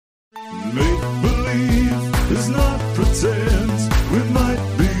Make believe is not pretend. We might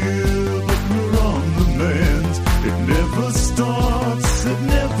be ill, but we're on the mend. It never starts, it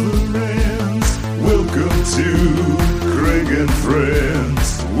never ends. Welcome to Craig and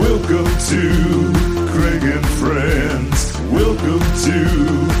Friends. Welcome to Craig and Friends. Welcome to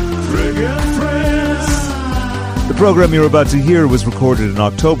Craig and Friends. The program you're about to hear was recorded in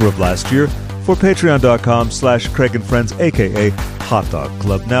October of last year for patreon.com/Craig and Friends, aka Hot Dog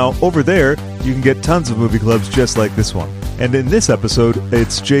Club. Now, over there, you can get tons of movie clubs just like this one. And in this episode,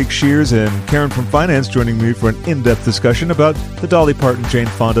 it's Jake Shears and Karen from Finance joining me for an in-depth discussion about the Dolly Parton, Jane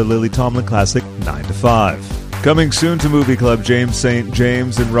Fonda, Lily Tomlin classic 9 to 5. Coming soon to Movie Club, James St.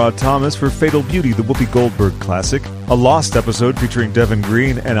 James and Rod Thomas for Fatal Beauty, the Whoopi Goldberg classic. A Lost episode featuring Devin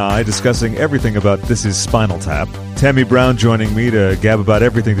Green and I discussing everything about This Is Spinal Tap. Tammy Brown joining me to gab about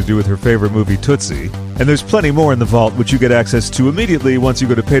everything to do with her favorite movie, Tootsie. And there's plenty more in the vault, which you get access to immediately once you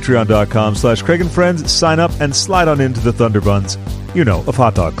go to patreon.com/Craig and Friends, sign up, and slide on into the Thunderbuns, you know, of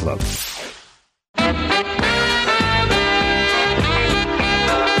Hot Dog Club.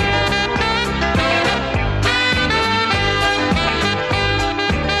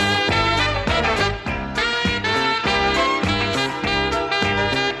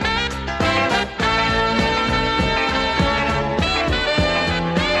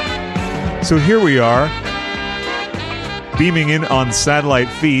 So here we are, beaming in on satellite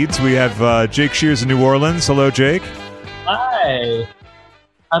feeds. We have Jake Shears in New Orleans. Hello, Jake. Hi.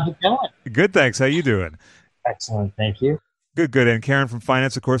 How's it going? Good, thanks. How you doing? Excellent, thank you. Good, good. And Karen from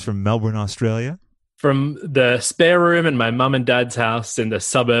Finance, of course, from Melbourne, Australia. From the spare room in my mum and dad's house in the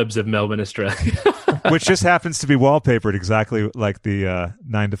suburbs of Melbourne, Australia. Which just happens to be wallpapered exactly like the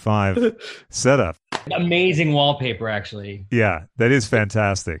 9 to 5 setup. Amazing wallpaper, actually. Yeah, that is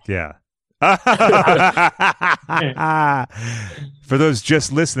fantastic, yeah. For those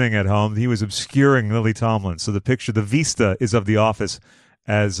just listening at home, he was obscuring Lily Tomlin. So the picture, the vista, is of the office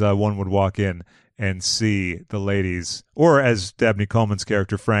as one would walk in and see the ladies, or as Dabney Coleman's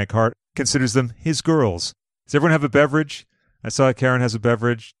character, Frank Hart, considers them his girls. Does everyone have a beverage? I saw Karen has a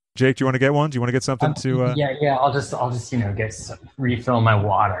beverage. Jake, do you want to get one? Do you want to get something to... Yeah, I'll just refill my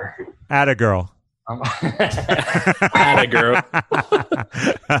water. Atta girl. Atta girl.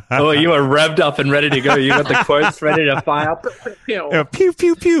 Oh, you are revved up and ready to go. You got the quotes ready to fire. Pew,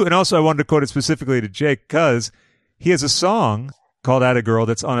 pew, pew. And also I wanted to quote it specifically to Jake because he has a song called Atta Girl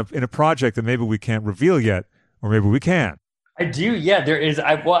that's in a project that maybe we can't reveal yet, or maybe we can. I do, yeah. There is.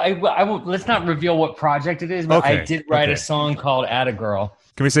 I will. Let's not reveal what project it is, but okay, I did write a song called "Atta Girl."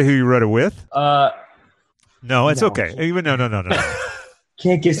 Can we say who you wrote it with? No, it's no. Okay. Even no.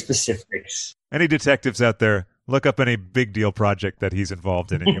 Can't give specifics. Any detectives out there, look up any big deal project that he's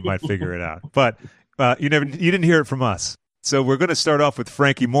involved in, and you might figure it out. But you didn't hear it from us. So we're going to start off with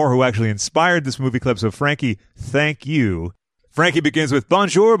Frankie Moore, who actually inspired this movie club. So Frankie, thank you. Frankie begins with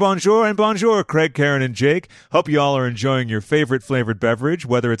bonjour, bonjour, and bonjour, Craig, Karen, and Jake. Hope you all are enjoying your favorite flavored beverage,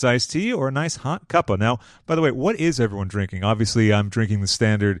 whether it's iced tea or a nice hot cuppa. Now, by the way, what is everyone drinking? Obviously, I'm drinking the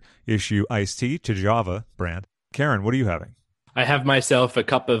standard issue iced tea, Java brand. Karen, what are you having? I have myself a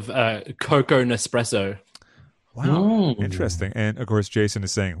cup of cocoa Nespresso. Wow, interesting. And, of course, Jason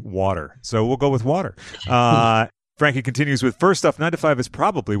is saying water. So we'll go with water. Frankie continues with, first off, 9 to 5 is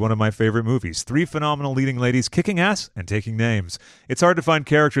probably one of my favorite movies. 3 phenomenal leading ladies kicking ass and taking names. It's hard to find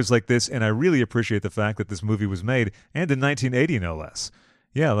characters like this, and I really appreciate the fact that this movie was made, and in 1980, no less.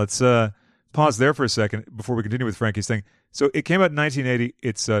 Yeah, let's pause there for a second before we continue with Frankie's thing. So it came out in 1980.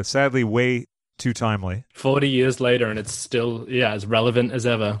 It's sadly way too timely. 40 years later, and it's still, as relevant as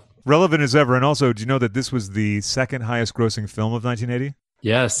ever. Relevant as ever. And also, do you know that this was the second highest grossing film of 1980?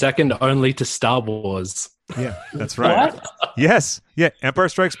 Yeah, second only to Star Wars. Yeah, that's right. What? Yes. Yeah, Empire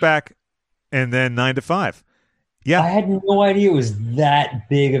Strikes Back, and then 9 to 5. Yeah. I had no idea it was that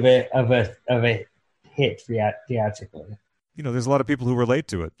big of a hit theatrically. You know, there's a lot of people who relate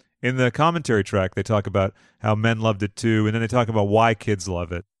to it. In the commentary track, they talk about how men loved it too, and then they talk about why kids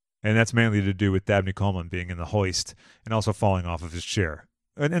love it. And that's mainly to do with Dabney Coleman being in the hoist and also falling off of his chair.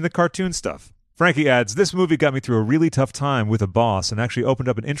 And the cartoon stuff. Frankie adds, this movie got me through a really tough time with a boss and actually opened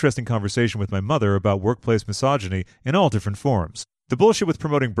up an interesting conversation with my mother about workplace misogyny in all different forms. The bullshit with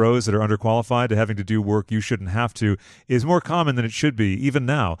promoting bros that are underqualified to having to do work you shouldn't have to is more common than it should be, even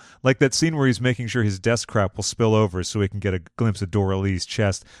now. Like that scene where he's making sure his desk crap will spill over so he can get a glimpse of Dora Lee's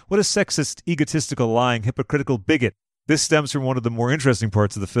chest. What a sexist, egotistical, lying, hypocritical bigot. This stems from one of the more interesting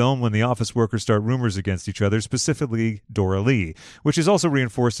parts of the film when the office workers start rumors against each other, specifically Dora Lee, which is also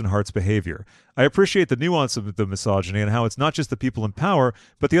reinforced in Hart's behavior. I appreciate the nuance of the misogyny and how it's not just the people in power,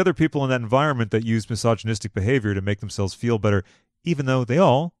 but the other people in that environment that use misogynistic behavior to make themselves feel better, even though they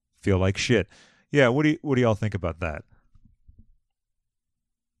all feel like shit. Yeah, what do y'all think about that?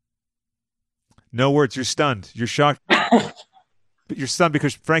 No words. You're stunned. You're shocked. But you're stunned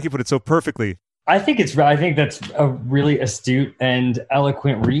because Frankie put it so perfectly. I think that's a really astute and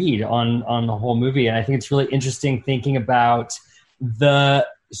eloquent read on the whole movie, and I think it's really interesting thinking about the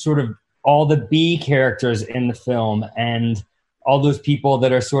sort of all the B characters in the film and all those people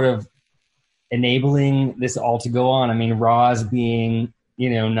that are sort of enabling this all to go on. I mean, Roz being,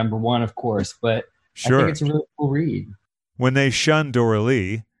 number one, of course, but sure. I think it's a really cool read. When they shun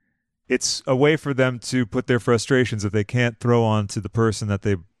Doralee, it's a way for them to put their frustrations that they can't throw onto the person that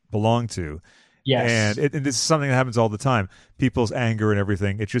they belong to. Yes. And this is something that happens all the time. People's anger and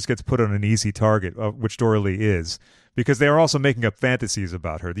everything, it just gets put on an easy target, which Doralee is, because they are also making up fantasies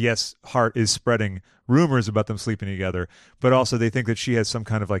about her. Yes, Hart is spreading rumors about them sleeping together, but also they think that she has some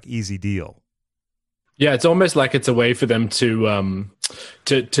kind of like easy deal. Yeah, it's almost like it's a way for them to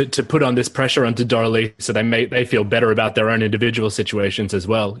put on this pressure onto Doralee so they feel better about their own individual situations as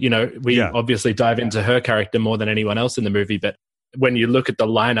well. We obviously dive into her character more than anyone else in the movie, but when you look at the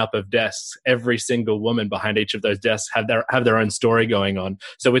lineup of desks, every single woman behind each of those desks have their own story going on.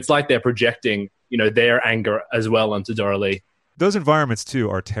 So it's like they're projecting, their anger as well onto Doralee. Those environments too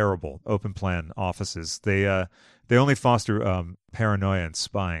are terrible. Open plan offices. They only foster paranoia and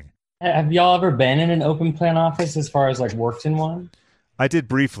spying. Have y'all ever been in an open plan office as far as like worked in one? I did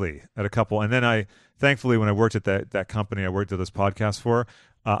briefly at a couple, and then thankfully when I worked at that company I worked at those podcasts for,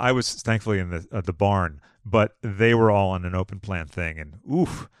 I was thankfully in the barn, but they were all on an open plan thing, and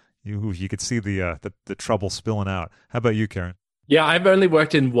you could see the trouble spilling out. How about you, Karen? Yeah, I've only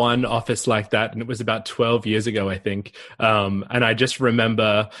worked in one office like that, and it was about 12 years ago, I think. And I just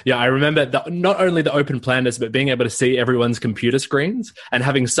remember, not only the open planners, but being able to see everyone's computer screens and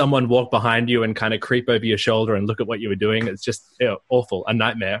having someone walk behind you and kind of creep over your shoulder and look at what you were doing. It's just awful, a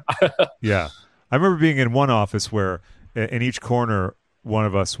nightmare. Yeah. I remember being in one office where in each corner one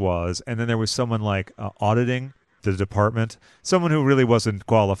of us was, and then there was someone like auditing the department, someone who really wasn't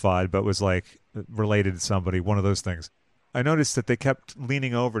qualified but was like related to somebody, one of those things. I noticed that they kept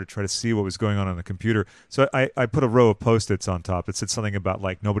leaning over to try to see what was going on the computer. So I put a row of Post-its on top that said something about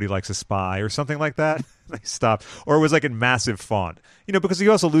like nobody likes a spy or something like that. They stopped. Or it was like in massive font. Because you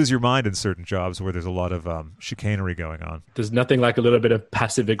also lose your mind in certain jobs where there's a lot of chicanery going on. There's nothing like a little bit of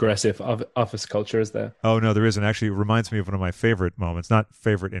passive-aggressive office culture, is there? Oh, no, there isn't. Actually, it reminds me of one of my favorite moments. Not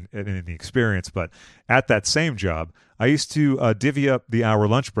favorite in the experience, but at that same job, I used to divvy up the hour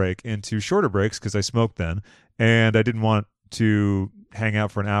lunch break into shorter breaks because I smoked then. And I didn't want to hang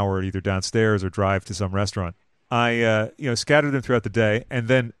out for an hour either downstairs or drive to some restaurant. I scattered them throughout the day, and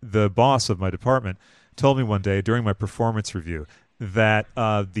then the boss of my department told me one day during my performance review that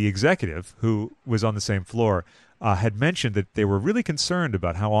the executive, who was on the same floor, had mentioned that they were really concerned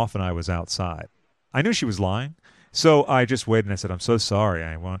about how often I was outside. I knew she was lying, so I just waited and I said, "I'm so sorry,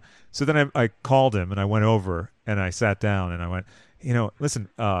 I won't." So then I called him and I went over and I sat down and I went, listen,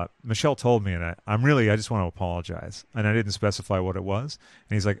 Michelle told me, and I just want to apologize. And I didn't specify what it was.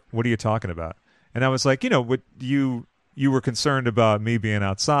 And he's like, "What are you talking about?" And I was like, what you were concerned about me being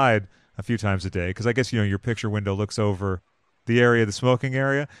outside a few times a day, because I guess, your picture window looks over the area, the smoking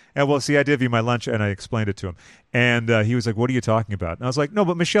area. And well, see, I divvy my lunch, and I explained it to him. And he was like, "What are you talking about?" And I was like, "No,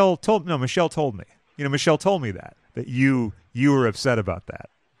 but Michelle told me. Michelle told me that you were upset about that."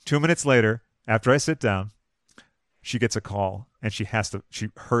 2 minutes later, after I sit down, she gets a call, and she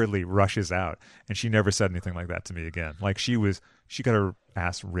hurriedly rushes out, and she never said anything like that to me again. Like she got her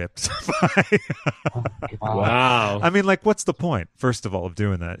ass ripped. Wow. I mean, like, what's the point, first of all, of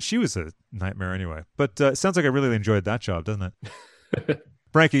doing that? She was a nightmare anyway. But it sounds like I really enjoyed that job, doesn't it?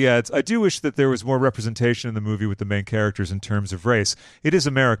 Frankie adds, "I do wish that there was more representation in the movie with the main characters in terms of race. It is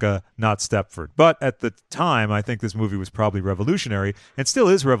America, not Stepford. But at the time, I think this movie was probably revolutionary, and still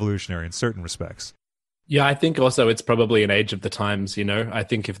is revolutionary in certain respects." Yeah, I think also it's probably an age of the times, I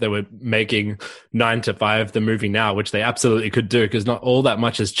think if they were making 9 to 5, the movie now, which they absolutely could do, because not all that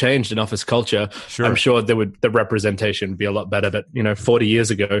much has changed in office culture. Sure. I'm sure the representation would be a lot better. But, 40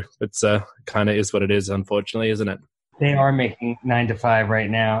 years ago, it's kind of is what it is, unfortunately, isn't it? They are making 9 to 5 right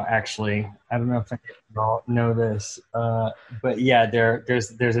now, actually. I don't know if you all know this. But yeah,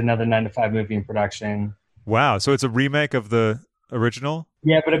 there's another 9 to 5 movie in production. Wow. So it's a remake of the original?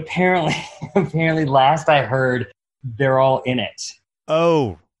 Yeah, but apparently, last I heard, they're all in it.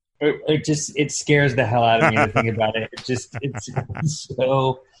 Oh, it scares the hell out of me to think about it. It's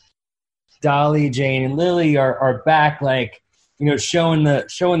so. Dolly, Jane, and Lily are back, like showing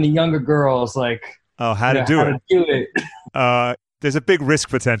the younger girls like how to do it. There's a big risk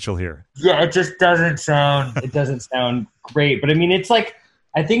potential here. Yeah, it just doesn't sound great. But I mean, it's like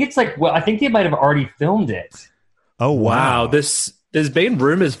I think it's like, well, I think they might have already filmed it. Oh, wow. There's been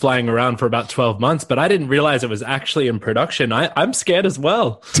rumors flying around for about 12 months, but I didn't realize it was actually in production. I'm scared as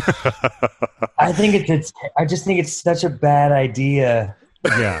well. I just think it's such a bad idea.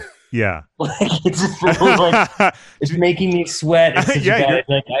 Yeah. Yeah. Like it just feels like it's making me sweat. It's such a bad,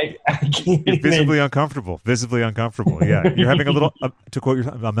 I can't you're even. visibly uncomfortable. Yeah. You're having a little, to quote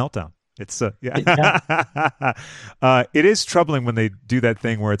a meltdown. It's it is troubling when they do that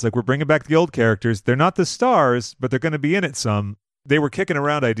thing where it's like, we're bringing back the old characters. They're not the stars, but they're going to be in it some. They were kicking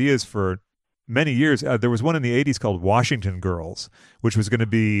around ideas for many years. There was one in the 80s called Washington Girls, which was going to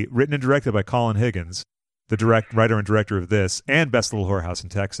be written and directed by Colin Higgins, the writer and director of this, and Best Little Whorehouse in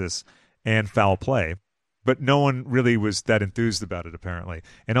Texas, and Foul Play. But no one really was that enthused about it, apparently.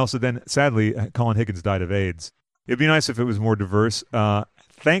 And also then, sadly, Colin Higgins died of AIDS. It'd be nice if it was more diverse.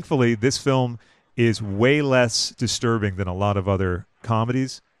 Thankfully, this film is way less disturbing than a lot of other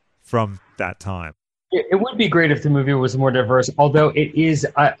comedies from that time. It would be great if the movie was more diverse, although it is,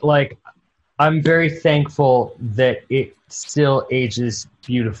 I'm very thankful that it still ages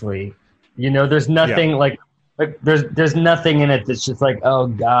beautifully. You know, there's nothing there's nothing in it that's just like, oh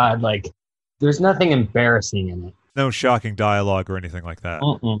God, like there's nothing embarrassing in it. No shocking dialogue or anything like that,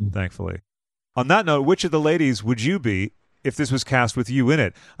 thankfully. On that note, which of the ladies would you be if this was cast with you in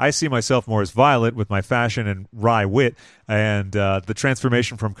it? I see myself more as Violet with my fashion and wry wit, and the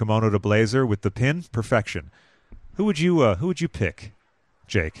transformation from kimono to blazer with the pin, perfection. Who would you pick,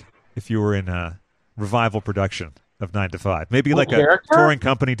 Jake, if you were in a revival production of 9 to 5? Maybe like a touring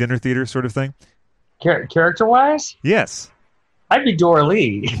company dinner theater sort of thing? Character-wise? Yes. I'd be Dora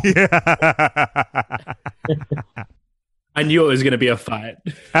Lee. Yeah. I knew it was going to be a fight.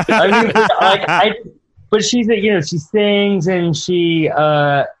 But she's, she sings and she's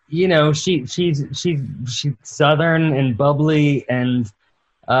Southern and bubbly, and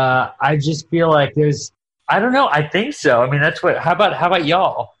I just feel like I don't know. I think so. I mean, how about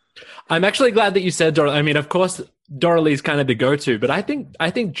y'all? I'm actually glad that you said Dora. I mean, of course, Dora Lee's kind of the go-to, but I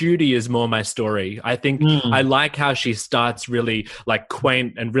think Judy is more my story. I think I like how she starts really like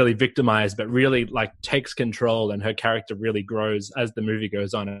quaint and really victimized, but really like takes control, and her character really grows as the movie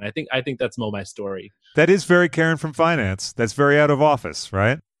goes on. And I think that's more my story. That is very Karen from Finance. That's very Out of Office,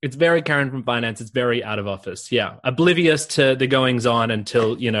 right? It's very Karen from Finance. It's very Out of Office. Yeah, oblivious to the goings on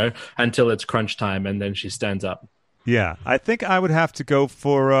until it's crunch time, and then she stands up. Yeah, I think I would have to go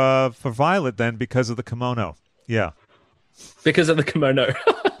for Violet then because of the kimono. Yeah. Because of the kimono.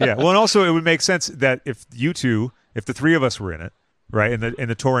 Yeah. Well, and also it would make sense that if the three of us were in it, right, in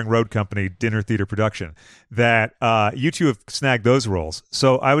the touring road company dinner theater production, that you two have snagged those roles.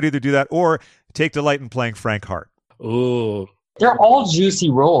 So I would either do that or take delight in playing Frank Hart. Ooh. They're all juicy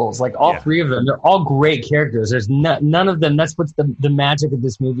roles, like all three of them. They're all great characters. There's none of them. That's what's the magic of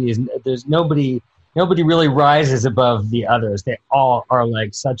this movie is. There's nobody really rises above the others. They all are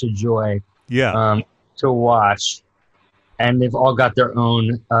like such a joy. Yeah. To watch, and they've all got their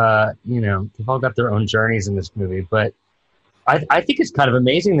own journeys in this movie. But I think it's kind of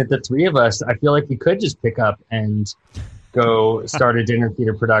amazing that the three of us, I feel like we could just pick up and go start a dinner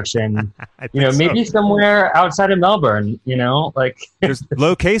theater production, maybe somewhere outside of Melbourne, like there's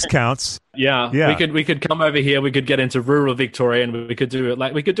low case counts. Yeah. We could come over here. We could get into rural Victoria, and we could do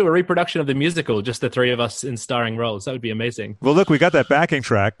a reproduction of the musical, just the three of us in starring roles. That would be amazing. Well, look, we got that backing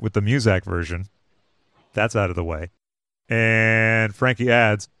track with the Muzak version. That's out of the way. And Frankie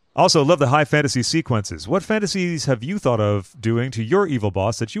adds, also love the high fantasy sequences. What fantasies have you thought of doing to your evil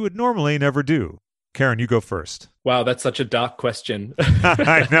boss that you would normally never do? Karen, you go first. Wow, that's such a dark question.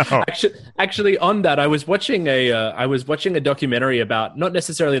 I know. Actually, on that, I was watching a documentary about not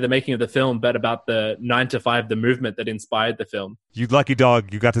necessarily the making of the film, but about the 9 to 5, the movement that inspired the film. You lucky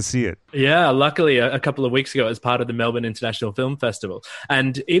dog, you got to see it. Yeah, luckily a couple of weeks ago as part of the Melbourne International Film Festival.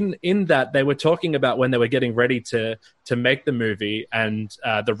 And in that, they were talking about when they were getting ready to make the movie, and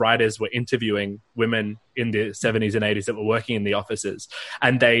the writers were interviewing women in the 70s and 80s that were working in the offices.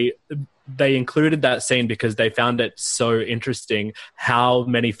 And they included that scene because they found it so interesting how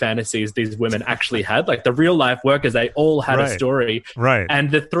many fantasies these women actually had. Like the real life workers, they all had a story. Right.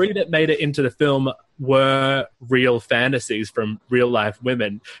 And the three that made it into the film were real fantasies from real life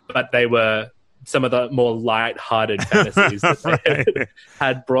women, but they were some of the more light-hearted fantasies that they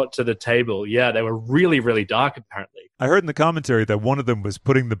had brought to the table. Yeah, they were really, really dark, apparently. I heard in the commentary that one of them was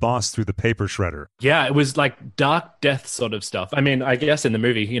putting the boss through the paper shredder. Yeah, it was like dark death sort of stuff. I mean, I guess in the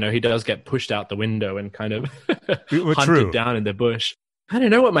movie, he does get pushed out the window and kind of hunted down in the bush. I don't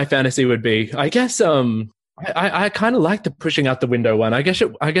know what my fantasy would be. I guess I kind of like the pushing out the window one. I guess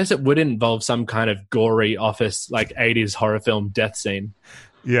it would involve some kind of gory office, like 80s horror film death scene.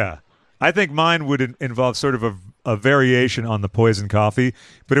 Yeah. I think mine would involve sort of a variation on the poison coffee,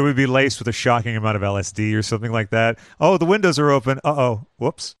 but it would be laced with a shocking amount of LSD or something like that. Oh, the windows are open. Uh-oh.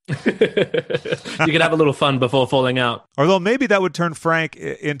 Whoops. You could have a little fun before falling out. Although maybe that would turn Frank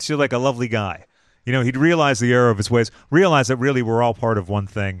into like a lovely guy. You know, he'd realize the error of his ways, realize that really we're all part of one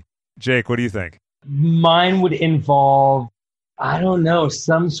thing. Jake, what do you think? Mine would involve, I don't know,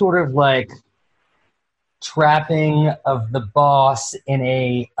 some sort of like trapping of the boss in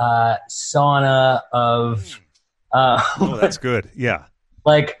a sauna of Oh, that's good. Yeah.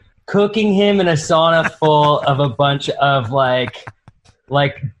 like cooking him in a sauna full of a bunch of like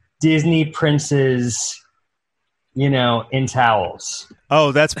Disney princes, you know, in towels.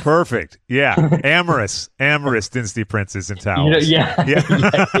 Oh, that's perfect. Yeah. Amorous Disney princes in towels. You know,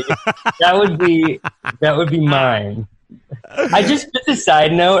 yeah. That would be mine. Just a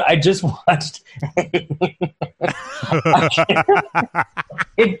side note, I just watched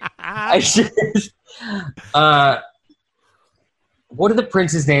what are the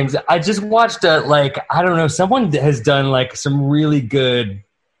princes' names? I just watched I don't know, someone has done like some really good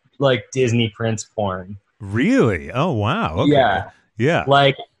like Disney prince porn. Really? Oh wow. Okay. Yeah. Yeah.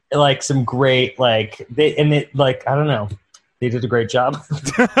 Like some great I don't know. They did a great job.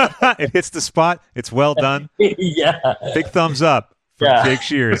 It hits the spot. It's well done. Yeah. Big thumbs up from Jake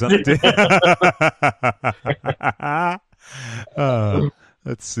Shears. Let's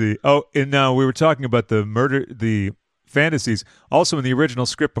see. Oh, and now we were talking about the fantasies. Also, in the original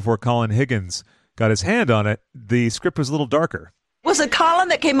script before Colin Higgins got his hand on it, the script was a little darker. Was it Colin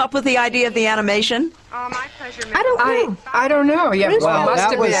that came up with the idea of the animation? Oh, my pleasure. I don't know. Yeah, well,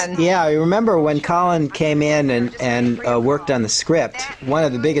 must have been. Yeah, I remember when Colin came in and worked on the script, one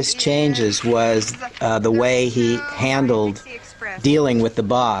of the biggest changes was the way he handled dealing with the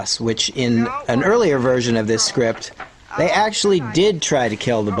boss, which in an earlier version of this script, they actually did try to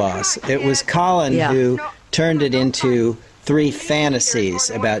kill the boss. It was Colin who turned it into 3 fantasies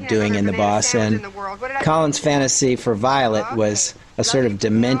about doing in the boss, and Colin's fantasy for Violet was a sort of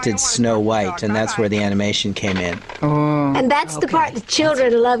demented Snow White, and that's where the animation came in. And that's the part the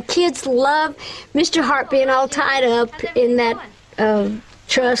children love. Kids love Mr. Hart being all tied up in that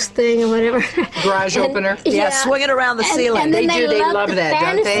truss thing or whatever. Garage opener. Yeah, swinging around the ceiling. And then They love the that,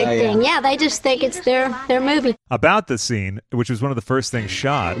 don't fantasy they? thing. Yeah, they just think it's their movie. About the scene, which was one of the first things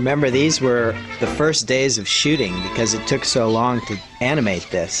shot. Remember, these were the first days of shooting because it took so long to animate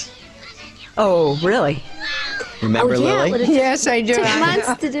this. Oh, really? Remember, Lily? Yes, I do. Took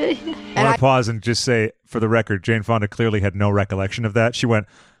months to do. I want to pause and just say, for the record, Jane Fonda clearly had no recollection of that. She went,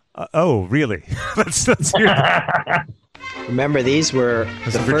 oh, really? Let's hear Remember, these were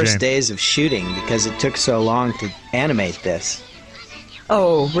the first Jane. days of shooting because it took so long to animate this.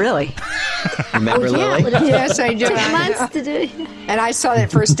 Oh, really? Remember, Lily? Yes, I do. Took months to do. And I saw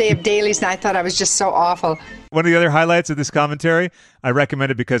that first day of dailies, and I thought I was just so awful. One of the other highlights of this commentary, I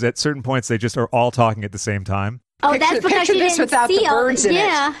recommend it because at certain points they just are all talking at the same time. Oh, that's because picture you this didn't without the see all birds in it.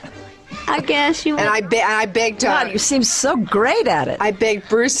 Yeah, I guess you. And I begged God, you seem so great at it. I begged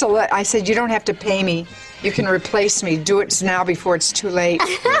Bruce to I said, you don't have to pay me. You can replace me. Do it now before it's too late.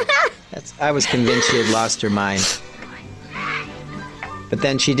 I was convinced she had lost her mind. But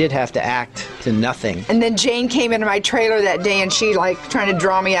then she did have to act to nothing. And then Jane came into my trailer that day, and she trying to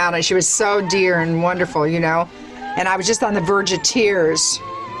draw me out, and she was so dear and wonderful, you know. And I was just on the verge of tears.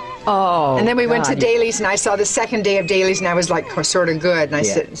 Oh, and then we went to God. dailies, and I saw the second day of dailies, and I was like sort of good. And I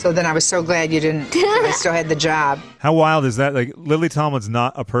said, so then I was so glad you didn't. I still had the job. How wild is that? Like, Lily Tomlin's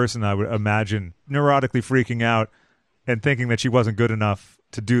not a person I would imagine neurotically freaking out and thinking that she wasn't good enough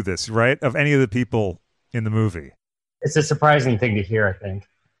to do this, right? Of any of the people in the movie. It's a surprising thing to hear, I think.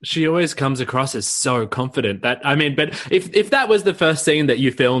 She always comes across as so confident but if that was the first scene that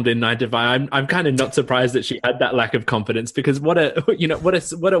you filmed in 9 to 5, I'm kind of not surprised that she had that lack of confidence, because what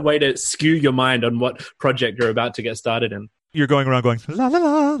a way to skew your mind on what project you're about to get started in. You're going around going, la la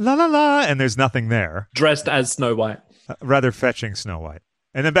la, la la la, and there's nothing there. Dressed as Snow White. Rather fetching Snow White.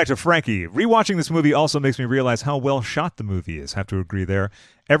 And then back to Frankie. Rewatching this movie also makes me realize how well shot the movie is. Have to agree there.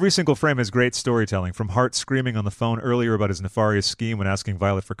 Every single frame has great storytelling, from Hart screaming on the phone earlier about his nefarious scheme when asking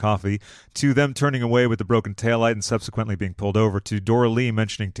Violet for coffee, to them turning away with the broken taillight and subsequently being pulled over, to Dora Lee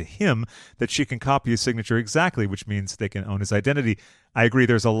mentioning to him that she can copy his signature exactly, which means they can own his identity. I agree.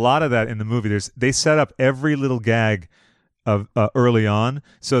 There's a lot of that in the movie. They set up every little gag of early on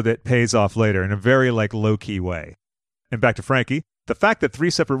so that it pays off later in a very low-key way. And back to Frankie. The fact that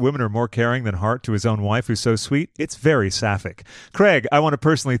 3 separate women are more caring than Hart to his own wife, who's so sweet, it's very sapphic. Craig, I want to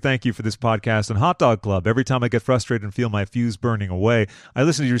personally thank you for this podcast and Hot Dog Club. Every time I get frustrated and feel my fuse burning away, I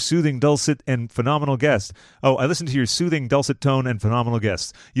listen to your soothing, dulcet, and phenomenal guests. Oh, I listen to your soothing, dulcet tone and phenomenal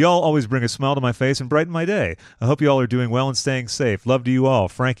guests. Y'all always bring a smile to my face and brighten my day. I hope you all are doing well and staying safe. Love to you all.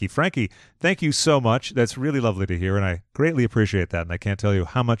 Frankie. Frankie, thank you so much. That's really lovely to hear, and I greatly appreciate that, and I can't tell you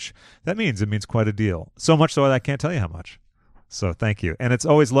how much that means. It means quite a deal. So much so that I can't tell you how much. So thank you. And it's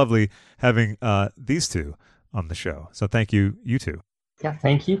always lovely having these two on the show. So thank you, you two. Yeah,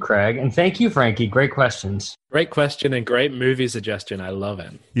 thank you, Craig. And thank you, Frankie. Great questions. Great question and great movie suggestion. I love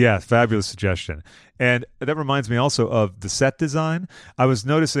it. Yeah, fabulous suggestion. And that reminds me also of the set design. I was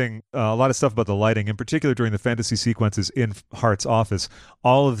noticing a lot of stuff about the lighting, in particular during the fantasy sequences in Hart's office.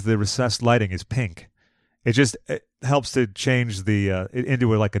 All of the recessed lighting is pink. It helps to change the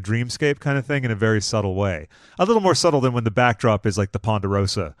into like a dreamscape kind of thing in a very subtle way. A little more subtle than when the backdrop is like the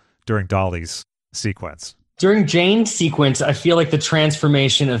Ponderosa during Dolly's sequence. During Jane's sequence, I feel like the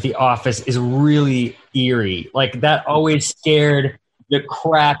transformation of the office is really eerie. Like that always scared the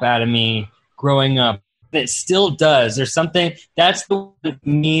crap out of me growing up. It still does. There's something that's the one of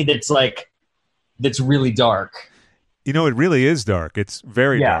me that's really dark. You know, it really is dark. It's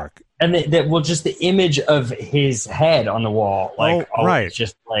very dark. And just the image of his head on the wall, like, right. It's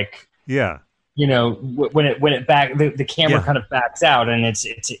just like, yeah, you know, when it back, the camera kind of backs out, and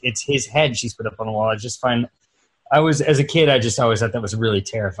it's his head she's put up on the wall. As a kid, I just always thought that was really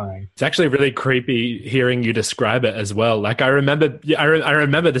terrifying. It's actually really creepy hearing you describe it as well. Like I remember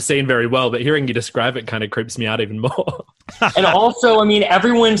the scene very well, but hearing you describe it kind of creeps me out even more. And also, I mean,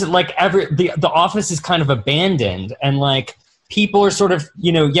 everyone's like the office is kind of abandoned, and like people are sort of,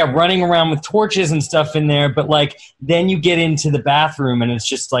 running around with torches and stuff in there. But like then you get into the bathroom, and it's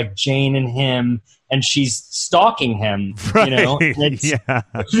just like Jane and him, and she's stalking him. Right. You know, it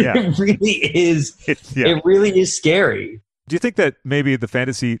really is. It really is scary. Do you think that maybe the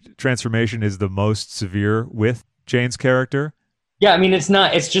fantasy transformation is the most severe with Jane's character? Yeah, I mean, it's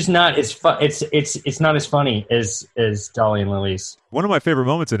not. It's just not as it's not as funny as Dolly and Lily's. One of my favorite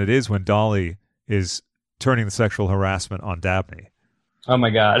moments in it is when Dolly is turning the sexual harassment on Dabney. Oh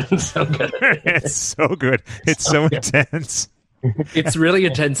my God, it's so good. It's so good. It's so intense. It's really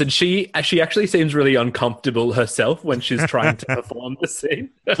intense, and she actually seems really uncomfortable herself when she's trying to perform the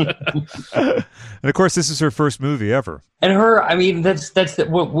scene. And of course, this is her first movie ever. And her, I mean,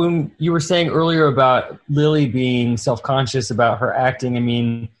 when you were saying earlier about Lily being self-conscious about her acting. I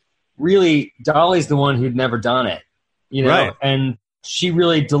mean, really, Dolly's the one who'd never done it, you know, right. And she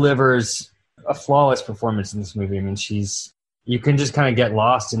really delivers a flawless performance in this movie. I mean, you can just kind of get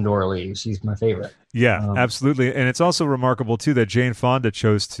lost in Dorothy. She's my favorite. Yeah, absolutely. And it's also remarkable, too, that Jane Fonda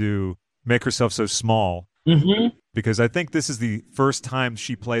chose to make herself so small. Mm-hmm. Because I think this is the first time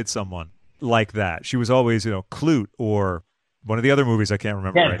she played someone like that. She was always, Clute or one of the other movies I can't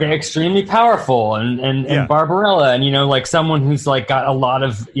remember. Yeah, they're extremely powerful and Barbarella, and, like someone who's like got a lot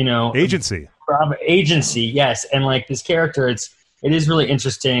of, agency. Agency, yes. And like this character, it is really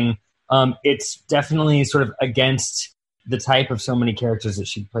interesting. It's definitely sort of against the type of so many characters that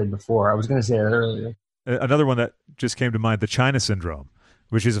she played before. I was going to say that earlier. Another one that just came to mind, The China Syndrome,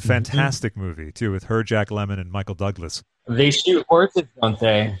 which is a fantastic movie, too, with her, Jack Lemmon, and Michael Douglas. They shoot horses, don't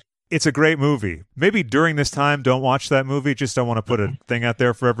they? It's a great movie. Maybe during this time, don't watch that movie. Just don't want to put a thing out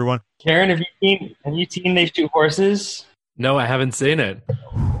there for everyone. Karen, have you seen They Shoot Horses? No, I haven't seen it.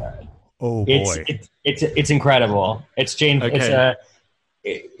 Oh, boy. It's incredible. It's Jane. Okay.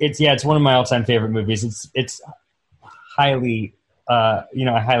 It's one of my all-time favorite movies. It's highly, I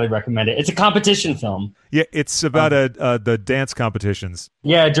highly recommend it. It's a competition film. Yeah, it's about the dance competitions.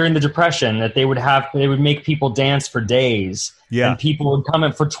 Yeah, during the Depression, that they would make people dance for days. Yeah, and people would come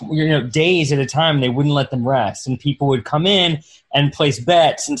in for days at a time. They wouldn't let them rest, and people would come in and place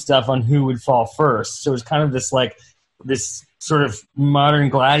bets and stuff on who would fall first. So it was kind of this sort of modern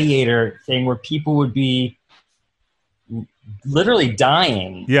gladiator thing where people would be literally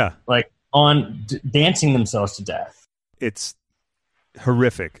dying. Yeah, like on dancing themselves to death. It's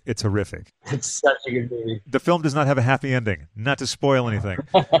horrific. It's horrific. It's such a good movie. The film does not have a happy ending. Not to spoil anything.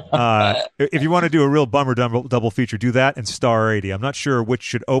 If you want to do a real bummer double feature, do that and Star 80. I'm not sure which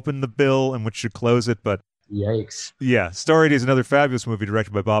should open the bill and which should close it, but yikes. Yeah, Star 80 is another fabulous movie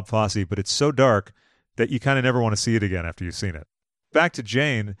directed by Bob Fosse, but it's so dark that you kind of never want to see it again after you've seen it. Back to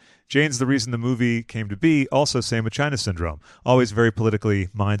Jane. Jane's the reason the movie came to be. Also, same with China Syndrome. Always very politically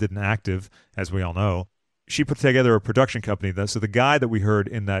minded and active, as we all know. She put together a production company. So the guy that we heard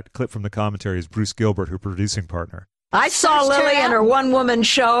in that clip from the commentary is Bruce Gilbert, her producing partner. I saw Lily in her one-woman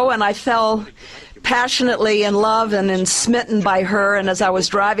show, and I fell passionately in love and smitten by her. And as I was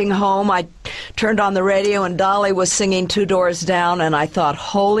driving home, I turned on the radio, and Dolly was singing Two Doors Down, and I thought,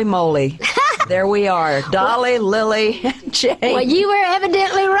 holy moly, there we are, Dolly, Lily, and Jane. Well, you were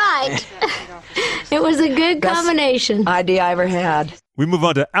evidently right. It was a good combination. Best idea I ever had. We move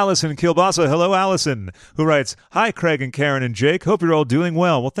on to Allison Kilbasa. Hello, Allison, who writes, "Hi, Craig and Karen and Jake. Hope you're all doing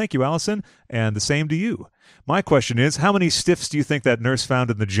well." Well, thank you, Allison, and the same to you. My question is, how many stiffs do you think that nurse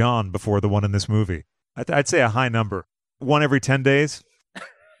found in the John before the one in this movie? I'd say a high number. One every 10 days?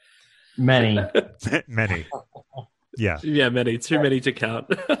 Many. Many. Yeah. Yeah, many. Too many to count.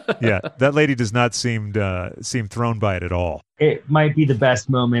 Yeah, that lady does not seem thrown by it at all. It might be the best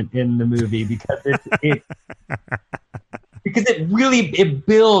moment in the movie because it because it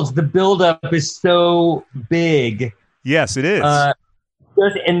builds. The buildup is so big. Yes, it is.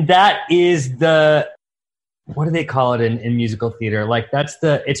 And that is what do they call it in musical theater? Like that's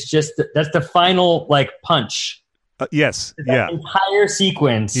the final like punch. Yes. That entire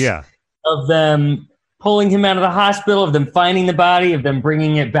sequence. Yeah. Of them pulling him out of the hospital, of them finding the body, of them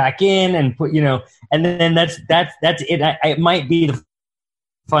bringing it back in, and and then that's it. It might be the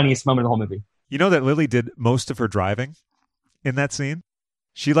funniest moment of the whole movie. You know that Lily did most of her driving in that scene?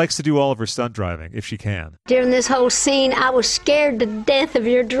 She likes to do all of her stunt driving if she can. During this whole scene, I was scared to death of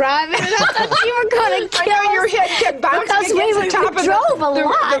your driving. And I thought you were going to kill us. Your head kept bouncing because we top of drove a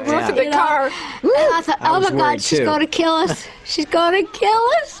lot. the roof of the car. And I thought, oh my God, she's going to kill us. She's going to kill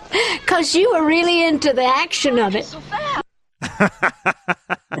us. Because you were really into the action of it.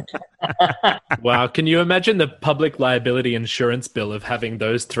 Wow, can you imagine the public liability insurance bill of having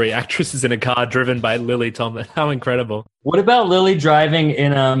those three actresses in a car driven by Lily Tomlin? How incredible. What about Lily driving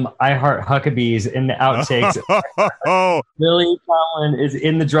in I Heart Huckabees in the outtakes? Lily Tomlin is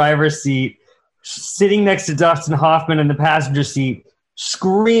in the driver's seat, sitting next to Dustin Hoffman in the passenger seat,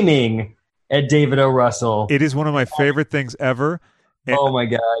 screaming at David O. Russell. It is one of my favorite things ever. And oh my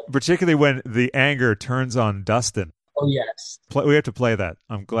God. Particularly when the anger turns on Dustin. Oh, yes. We have to play that.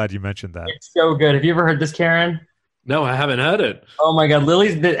 I'm glad you mentioned that. It's so good. Have you ever heard this, Karen? No, I haven't heard it. Oh, my God.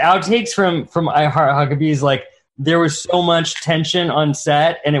 The outtakes from I Heart Huckabees, like, there was so much tension on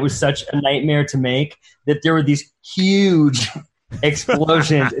set, and it was such a nightmare to make that there were these huge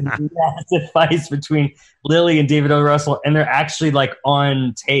explosions and massive fights between Lily and David O. Russell, and they're actually, like,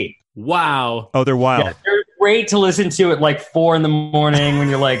 on tape. Wow. Oh, they're wild. Yeah, they're great to listen to at, like, 4 in the morning when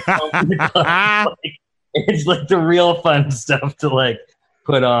you're, like, it's like the real fun stuff to like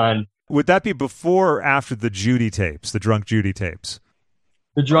put on. Would that be before or after the Judy tapes, the Drunk Judy tapes?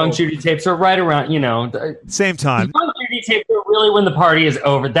 The Drunk Judy tapes are right around, same time. The Drunk Judy tapes are really when the party is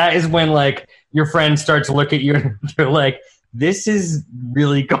over. That is when like your friends start to look at you and they're like, this is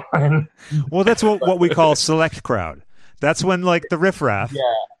really gone. Well, that's what we call select crowd. That's when like the riffraff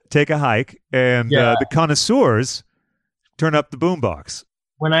take a hike and the connoisseurs turn up the boombox.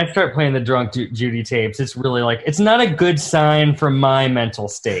 When I start playing the Drunk Judy tapes, it's really like, it's not a good sign for my mental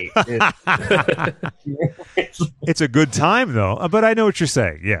state. It's a good time, though. But I know what you're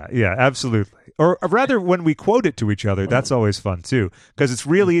saying. Yeah, absolutely. Or rather, when we quote it to each other, that's always fun, too, because it's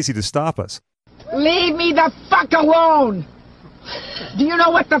real easy to stop us. Leave me the fuck alone! Do you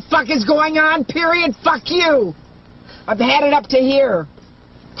know what the fuck is going on? Period. Fuck you! I've had it up to here.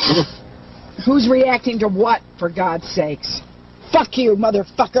 Who's reacting to what, for God's sakes? Fuck you,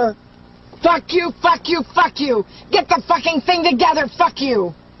 motherfucker. Fuck you, fuck you, fuck you. Get the fucking thing together, fuck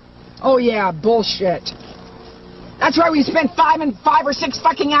you. Oh yeah, bullshit. That's why we spent 5 or 6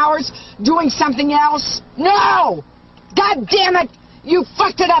 fucking hours doing something else. No! God damn it! You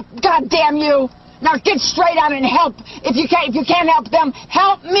fucked it up, god damn you! Now get straight on and help. If you can't help them,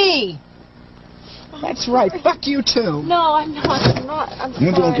 help me! That's right. Fuck you too. No, I'm not. I'm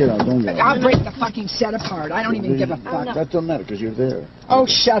sorry. Don't get out. I'll break the fucking set apart. I don't even give a fuck. That doesn't matter because you're there. Oh,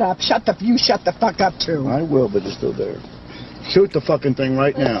 shut up. You shut the fuck up too. I will, but you're still there. Shoot the fucking thing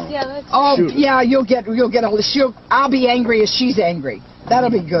right now. Yeah, shoot. Yeah, you'll get all the shoot. I'll be angry as she's angry. That'll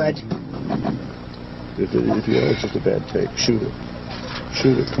be good. If it's just a bad take, shoot it.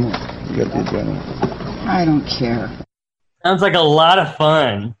 Shoot it. Come on. You got the adrenaline. I don't care. Sounds like a lot of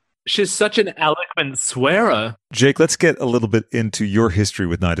fun. She's such an eloquent swearer. Jake, let's get a little bit into your history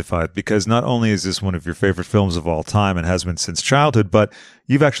with 9 to 5, because not only is this one of your favorite films of all time and has been since childhood, but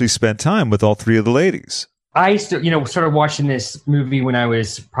you've actually spent time with all 3 of the ladies. I started watching this movie when I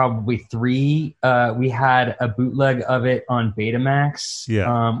was probably 3. We had a bootleg of it on Betamax. Yeah.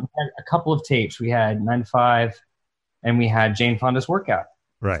 We had a couple of tapes. We had 9 to 5 and we had Jane Fonda's Workout.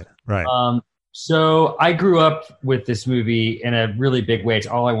 Right. So I grew up with this movie in a really big way. It's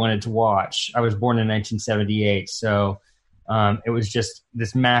all I wanted to watch. I was born in 1978, so it was just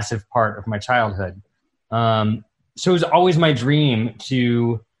this massive part of my childhood. So it was always my dream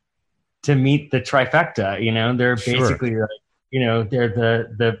to meet the trifecta. You know, they're basically like, you know, they're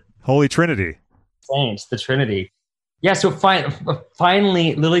the Holy Trinity. Saints, the Trinity. Yeah. So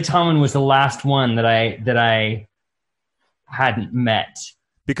finally, Lily Tomlin was the last one that I hadn't met.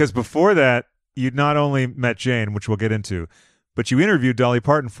 Because before that, you'd not only met Jane, which we'll get into, but you interviewed Dolly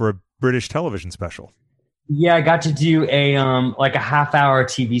Parton for a British television special. Yeah, I got to do a half-hour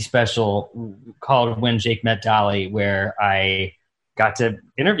TV special called When Jake Met Dolly, where I got to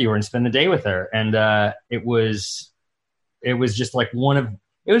interview her and spend the day with her, and it was just like one of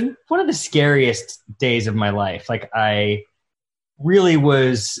the scariest days of my life. Like, I really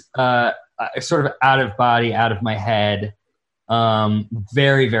was sort of out of body, out of my head.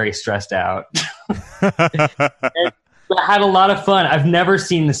 Very, very stressed out. I had a lot of fun. I've never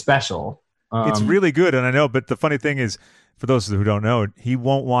seen the special. It's really good, and I know, but the funny thing is, for those who don't know, he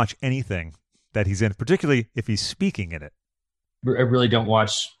won't watch anything that he's in, particularly if he's speaking in it. I really don't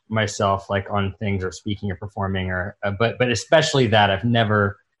watch myself like on things or speaking or performing, or but especially that I've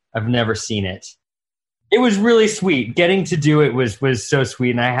never seen it. It was really sweet. Getting to do it was so sweet,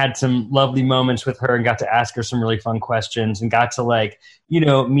 and I had some lovely moments with her and got to ask her some really fun questions and got to, like, you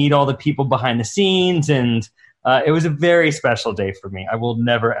know, meet all the people behind the scenes, and it was a very special day for me. I will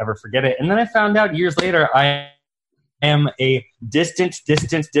never, ever forget it. And then I found out years later I am a distant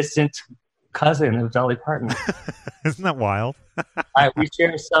cousin of Dolly Parton. Isn't that wild? We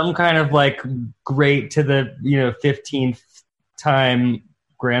share some kind of like great to the 15th time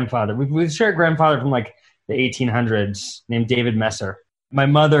grandfather. We share a grandfather from like the 1800s named David Messer. My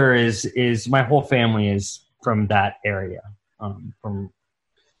mother is my whole family is from that area, from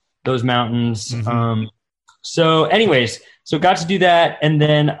those mountains. Mm-hmm. So anyways, so got to do that. And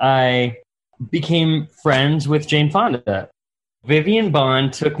then I became friends with Jane Fonda. Vivian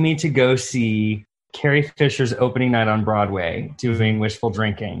Bond took me to go see Carrie Fisher's opening night on Broadway doing Wishful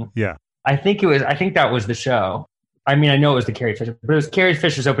Drinking. Yeah. I think that was the show. I mean, I know it was the Carrie Fisher, but it was Carrie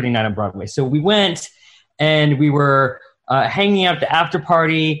Fisher's opening night on Broadway. So we went and we were hanging out at the after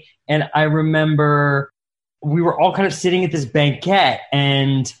party. And I remember we were all kind of sitting at this banquette,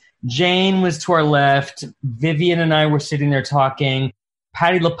 and Jane was to our left. Vivian and I were sitting there talking.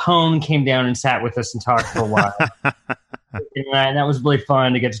 Patti LuPone came down and sat with us and talked for a while. And that was really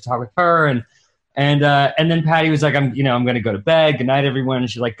fun to get to talk with her. And then Patti was like, I'm going to go to bed. Good night, everyone. And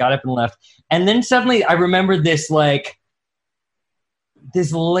she like got up and left. And then suddenly I remember this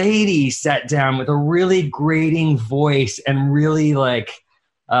lady sat down with a really grating voice and really like,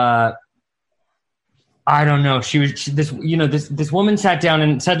 I don't know. This woman sat down,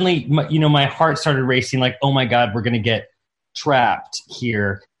 and suddenly, my heart started racing like, oh my God, we're going to get trapped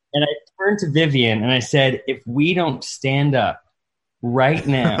here. And I turned to Vivian and I said, if we don't stand up right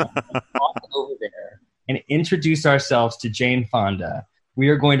now and walk over there and introduce ourselves to Jane Fonda, we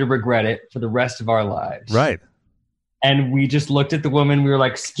are going to regret it for the rest of our lives. Right. And we just looked at the woman. We were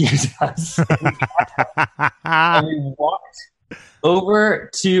like, excuse us. And we walked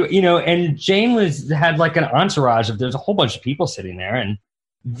over to, and Jane had like an entourage there's a whole bunch of people sitting there. And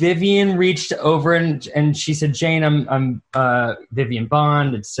Vivian reached over and she said, Jane, I'm Vivian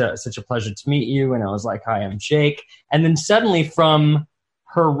Bond. It's such a pleasure to meet you. And I was like, hi, I'm Jake. And then suddenly from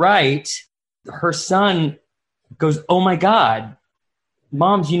her right, her son goes, oh my God,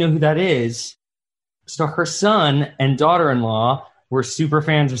 Mom, do you know who that is? So her son and daughter-in-law were super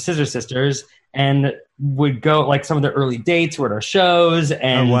fans of Scissor Sisters and would go, like, some of the early dates were at our shows.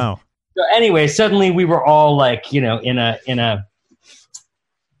 And oh, wow. So anyway, suddenly we were all like, in a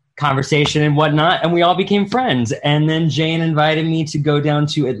conversation and whatnot, and we all became friends. And then Jane invited me to go down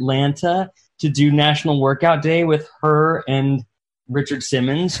to Atlanta to do National Workout Day with her and Richard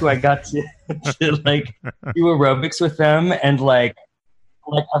Simmons, who I got to like do aerobics with them, and like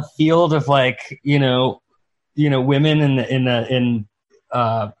a field of women in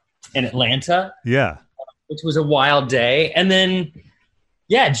Atlanta. Yeah. Which was a wild day. And then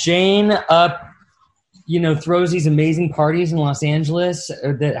Jane throws these amazing parties in Los Angeles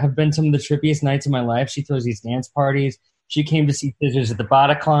that have been some of the trippiest nights of my life. She throws these dance parties. She came to see Scissors at the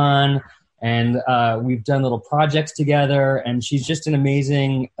Bataclan, and we've done little projects together. And she's just an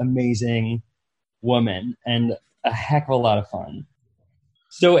amazing, amazing woman and a heck of a lot of fun.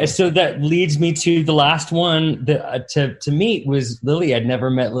 So that leads me to the last one to meet was Lily. I'd never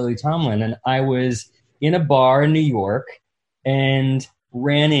met Lily Tomlin, and I was in a bar in New York and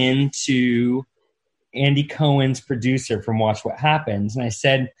ran into Andy Cohen's producer from Watch What Happens. And I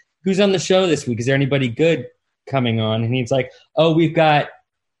said, who's on the show this week? Is there anybody good coming on? And he's like, oh, we've got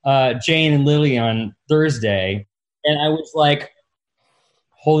Jane and Lily on Thursday. And I was like,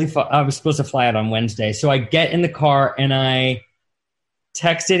 holy fuck, I was supposed to fly out on Wednesday. So I get in the car and I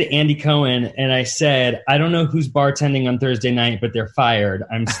texted Andy Cohen and I said, I don't know who's bartending on Thursday night, but they're fired.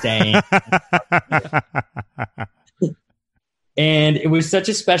 I'm staying. And it was such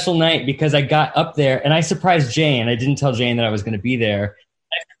a special night because I got up there and I surprised Jane. I didn't tell Jane that I was going to be there.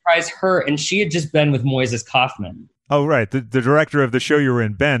 I surprised her, and she had just been with Moises Kaufman. Oh, right. The director of the show you were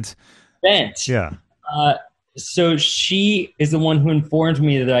in, Bent. Yeah. So she is the one who informed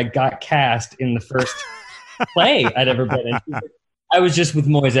me that I got cast in the first play I'd ever been in. I was just with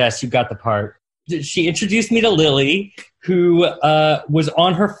Moises. You got the part. She introduced me to Lily, who was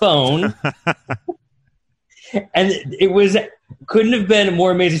on her phone. And it couldn't have been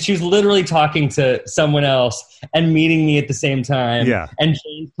more amazing. She was literally talking to someone else and meeting me at the same time. Yeah. And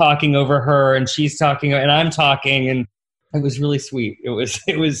Jane's talking over her, and she's talking, and I'm talking, and it was really sweet.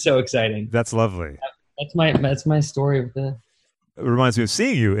 It was so exciting. That's lovely. That's my story of the. It reminds me of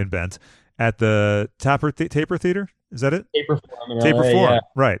seeing you in Bent at the Taper Theater. Is that it? Taper Forum. Taper Forum. Yeah.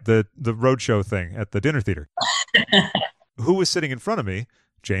 Right. The roadshow thing at the dinner theater. Who was sitting in front of me?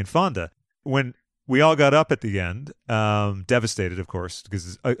 Jane Fonda. When we all got up at the end, devastated, of course,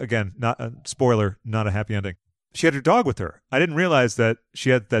 because, again, not a spoiler, not a happy ending. She had her dog with her. I didn't realize that she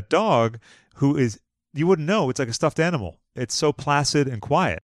had that dog who is, you wouldn't know, it's like a stuffed animal. It's so placid and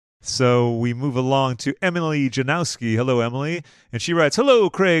quiet. So we move along to Emily Janowski. Hello, Emily. And she writes, hello,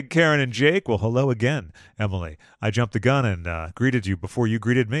 Craig, Karen, and Jake. Well, hello again, Emily. I jumped the gun and greeted you before you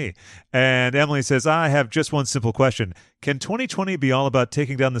greeted me. And Emily says, I have just one simple question. Can 2020 be all about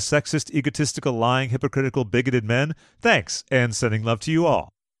taking down the sexist, egotistical, lying, hypocritical, bigoted men? Thanks, and sending love to you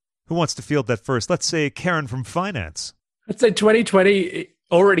all. Who wants to field that first? Let's say Karen from finance. I'd say 2020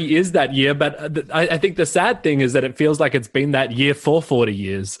 already is that year, but I think the sad thing is that it feels like it's been that year for 40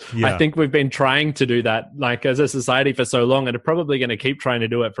 years. Yeah. I think we've been trying to do that, like, as a society for so long, and are probably going to keep trying to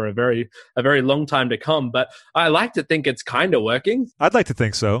do it for a very long time to come. But I like to think it's kind of working. I'd like to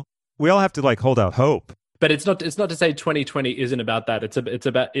think so. We all have to hold out hope. But it's not to say 2020 isn't about that.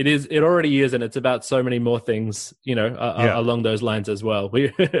 It already is, and it's about so many more things, along those lines as well.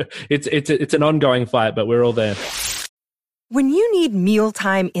 It's an ongoing fight, but we're all there. When you need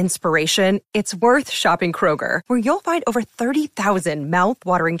mealtime inspiration, it's worth shopping Kroger, where you'll find over 30,000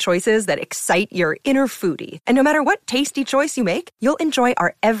 mouth-watering choices that excite your inner foodie. And no matter what tasty choice you make, you'll enjoy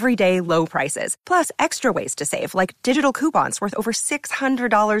our everyday low prices, plus extra ways to save, like digital coupons worth over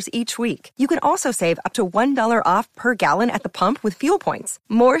 $600 each week. You can also save up to $1 off per gallon at the pump with fuel points.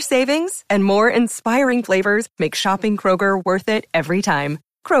 More savings and more inspiring flavors make shopping Kroger worth it every time.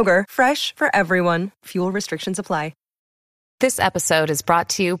 Kroger, fresh for everyone. Fuel restrictions apply. This episode is brought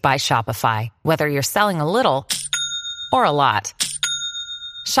to you by Shopify. Whether you're selling a little or a lot,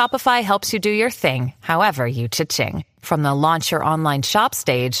 Shopify helps you do your thing, however you cha-ching. From the launch your online shop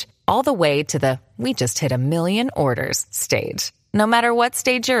stage, all the way to the we just hit 1 million orders stage. No matter what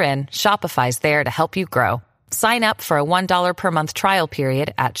stage you're in, Shopify's there to help you grow. Sign up for a $1 per month trial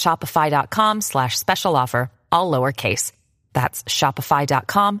period at shopify.com/special offer, all lowercase. That's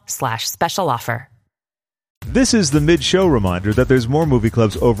shopify.com/special offer. This is the mid-show reminder that there's more movie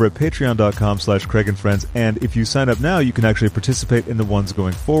clubs over at patreon.com/Craig and Friends, and if you sign up now, you can actually participate in the ones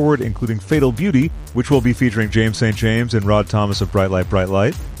going forward, including Fatal Beauty, which will be featuring James St. James and Rod Thomas of Bright Light, Bright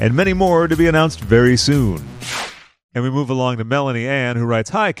Light, and many more to be announced very soon. And we move along to Melanie Ann, who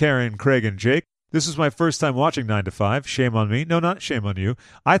writes, hi, Karen, Craig, and Jake. This was my first time watching 9 to 5. Shame on me. No, not shame on you.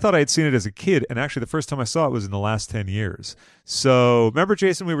 I thought I had seen it as a kid, and actually the first time I saw it was in the last 10 years. So, remember,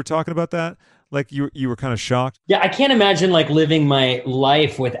 Jason, we were talking about that? Like, you were kind of shocked? Yeah, I can't imagine, living my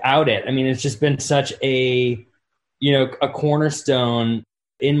life without it. I mean, it's just been such a cornerstone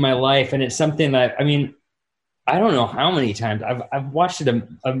in my life, and it's something that, I don't know how many times. I've watched it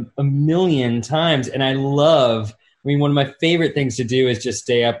a million times, and one of my favorite things to do is just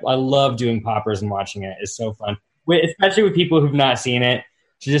stay up. I love doing poppers and watching it. It's so fun, especially with people who've not seen it.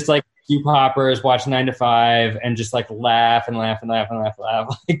 To just do poppers, watch 9 to 5, and just laugh and laugh and laugh and laugh and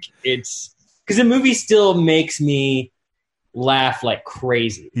laugh. It's because the movie still makes me laugh like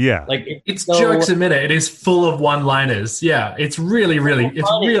crazy. Yeah, it's jokes a minute. It is full of one-liners. Yeah, it's really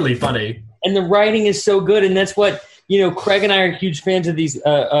funny. And the writing is so good, and that's what Craig and I are huge fans of these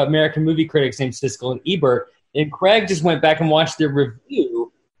American movie critics named Siskel and Ebert. And Craig just went back and watched their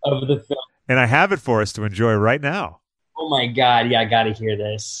review of the film. And I have it for us to enjoy right now. Oh, my God. Yeah, I got to hear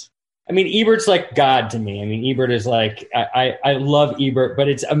this. Ebert's like God to me. Ebert is I love Ebert, but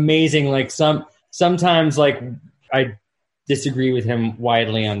it's amazing. Sometimes I disagree with him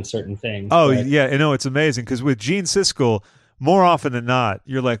widely on certain things. Oh, yeah. It's amazing because with Gene Siskel, more often than not,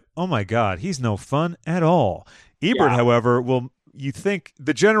 you're like, oh, my God, he's no fun at all. Ebert, however, you think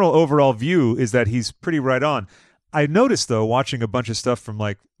the general overall view is that he's pretty right on. I noticed, though, watching a bunch of stuff from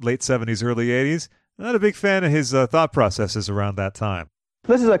like late 70s, early 80s, I'm not a big fan of his thought processes around that time.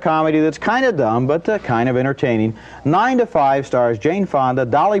 This is a comedy that's kind of dumb, but kind of entertaining. 9 to 5 stars Jane Fonda,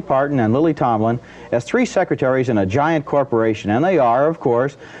 Dolly Parton, and Lily Tomlin as 3 secretaries in a giant corporation. And they are, of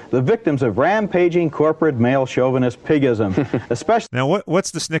course, the victims of rampaging corporate male chauvinist pigism. Especially now,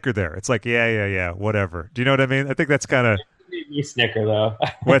 what's the snicker there? It's like, yeah, whatever. Do you know what I mean? I think that's kind of... It made me snicker, though.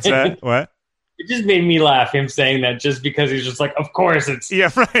 What's that? What? It just made me laugh, him saying that, just because he's just like, of course it's...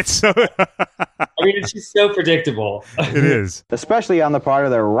 Yeah, right. So I mean, it's just so predictable. It is. Especially on the part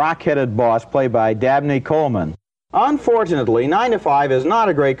of their rock-headed boss, played by Dabney Coleman. Unfortunately, 9 to 5 is not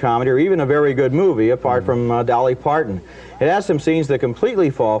a great comedy or even a very good movie, apart from Dolly Parton. It has some scenes that completely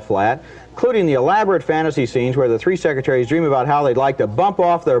fall flat, including the elaborate fantasy scenes where the 3 secretaries dream about how they'd like to bump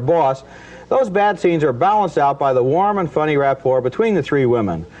off their boss. Those bad scenes are balanced out by the warm and funny rapport between the 3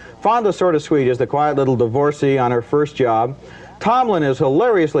 women. Fonda's sort of sweet as the quiet little divorcee on her first job. Tomlin is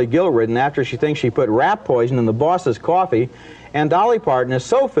hilariously guilt-ridden after she thinks she put rat poison in the boss's coffee. And Dolly Parton is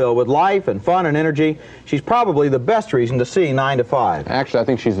so filled with life and fun and energy, she's probably the best reason to see 9 to 5. Actually, I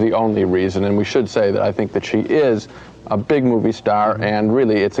think she's the only reason, and we should say that I think that she is a big movie star, and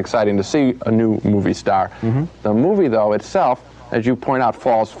really it's exciting to see a new movie star. The movie, though, itself, as you point out,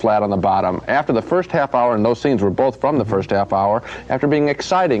 falls flat on the bottom. After the first half hour, and those scenes were both from the first half hour, after being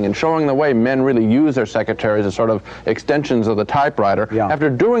exciting and showing the way men really use their secretaries as sort of extensions of the typewriter, after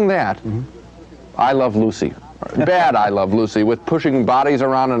doing that, I Love Lucy. Bad I Love Lucy, with pushing bodies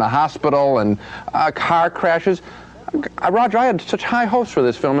around in a hospital and car crashes. Roger, I had such high hopes for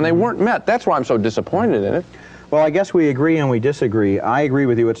this film, and they weren't met. That's why I'm so disappointed in it. Well, I guess we agree and we disagree. I agree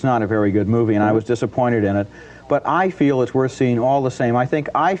with you, it's not a very good movie, and I was disappointed in it. But I feel it's worth seeing all the same.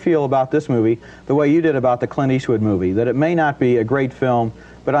 I feel about this movie the way you did about the Clint Eastwood movie, that it may not be a great film,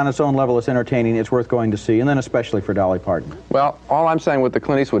 but on its own level it's entertaining, it's worth going to see, and then especially for Dolly Parton. Well, all I'm saying with the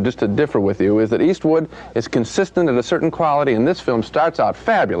Clint Eastwood, just to differ with you, is that Eastwood is consistent at a certain quality, and this film starts out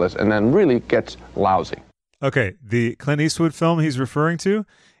fabulous and then really gets lousy. Okay, the Clint Eastwood film he's referring to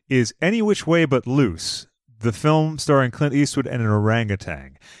is Any Which Way But Loose, the film starring Clint Eastwood and an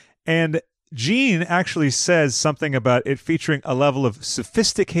orangutan. And Gene actually says something about it featuring a level of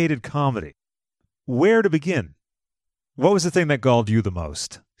sophisticated comedy. Where to begin? What was the thing that galled you the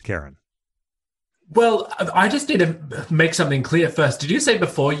most, Karen? Well, I just need to make something clear first. Did you say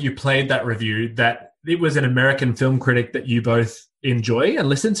before you played that review that it was an American film critic that you both enjoy and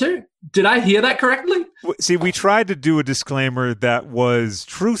listen to? Did I hear that correctly? See, we tried to do a disclaimer that was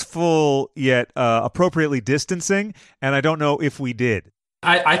truthful yet appropriately distancing, and I don't know if we did.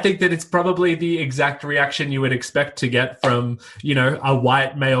 I think that it's probably the exact reaction you would expect to get from, a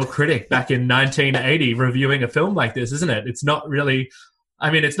white male critic back in 1980 reviewing a film like this, isn't it? It's not really,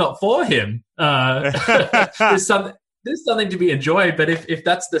 it's not for him. There's something to be enjoyed, but if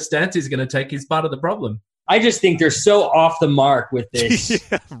that's the stance he's going to take, he's part of the problem. I just think they're so off the mark with this.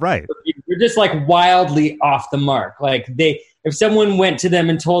 Yeah, right. They're just like wildly off the mark. Like if someone went to them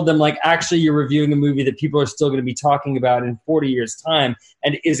and told them, like, actually, you're reviewing a movie that people are still going to be talking about in 40 years' time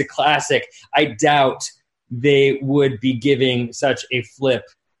and is a classic, I doubt they would be giving such a flip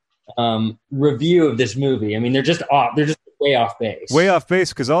review of this movie. I mean, they're just off. They're just way off base. Way off base,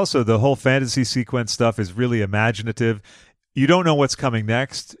 because also the whole fantasy sequence stuff is really imaginative. You don't know what's coming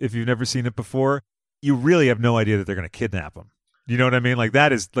next if you've never seen it before. You really have no idea that they're going to kidnap him. You know what I mean? Like,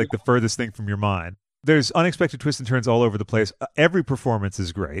 that is like the furthest thing from your mind. There's unexpected twists and turns all over the place. Every performance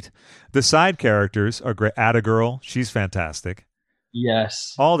is great. The side characters are great. Atta Girl, she's fantastic.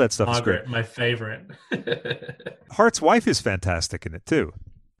 Yes. All that stuff Margaret, is great. My favorite. Hart's wife is fantastic in it, too.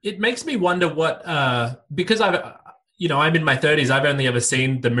 It makes me wonder what, because I'm in my 30s, I've only ever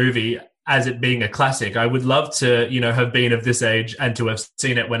seen the movie as it being a classic. I would love to, have been of this age and to have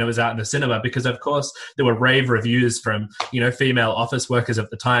seen it when it was out in the cinema, because of course there were rave reviews from, female office workers of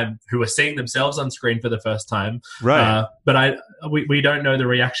the time who were seeing themselves on screen for the first time. Right. But we don't know the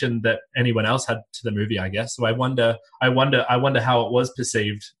reaction that anyone else had to the movie, I guess. So I wonder how it was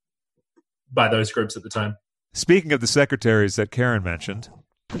perceived by those groups at the time. Speaking of the secretaries that Karen mentioned,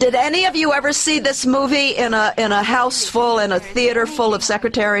 did any of you ever see this movie in a house full, in a theater full of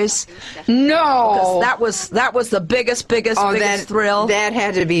secretaries? No. Because that was the biggest thrill. That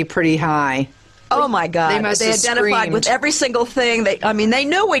had to be pretty high. Oh my God! They must have identified screamed. with every single thing. They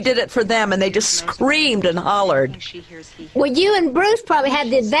knew we did it for them, and they just screamed and hollered. Well, you and Bruce probably had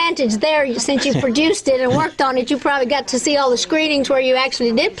the advantage there since you produced it and worked on it. You probably got to see all the screenings where you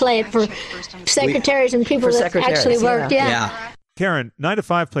actually did play it for secretaries and people that actually worked. Yeah. Karen, 9 to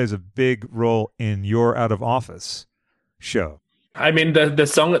 5 plays a big role in your Out of Office show. I mean, the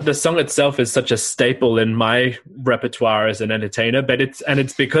song itself is such a staple in my repertoire as an entertainer, but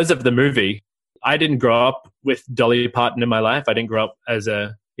it's because of the movie. I didn't grow up with Dolly Parton in my life. I didn't grow up as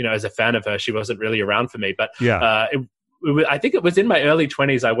a fan of her. She wasn't really around for me. But I think it was in my early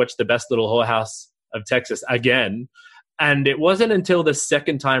 20s I watched The Best Little Whorehouse of Texas again. And it wasn't until the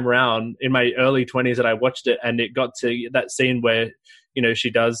second time round in my early 20s that I watched it, and it got to that scene where, she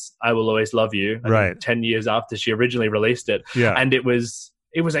does "I Will Always Love You," right, 10 years after she originally released it. Yeah. And it was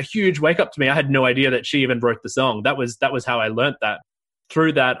a huge wake up to me. I had no idea that she even wrote the song. That was how I learned that.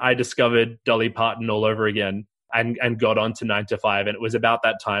 Through that, I discovered Dolly Parton all over again and got on to 9 to 5. And it was about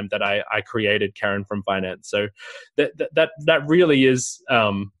that time that I created Karen from Finance. So that really is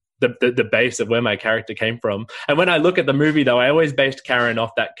the base of where my character came from. And when I look at the movie, though, I always based Karen off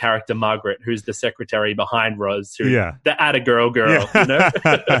that character Margaret, who's the secretary behind Roz, the atta-girl.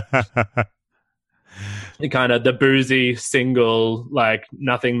 The kind of the boozy, single, like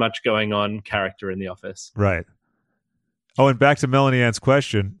nothing much going on character in the office. Right. Oh, and back to Melanie Ann's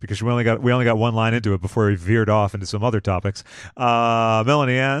question, because we only got one line into it before we veered off into some other topics.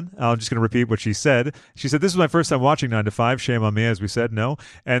 Melanie Ann, I'm just going to repeat what she said. She said, "This was my first time watching 9 to 5. Shame on me," as we said, no.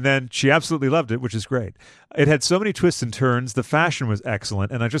 And then she absolutely loved it, which is great. It had so many twists and turns. The fashion was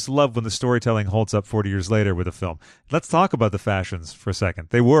excellent, and I just love when the storytelling holds up 40 years later with a film. Let's talk about the fashions for a second.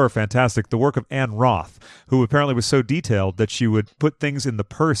 They were fantastic. The work of Anne Roth, who apparently was so detailed that she would put things in the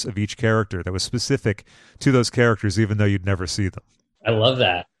purse of each character that was specific to those characters, even though you'd never see them. I love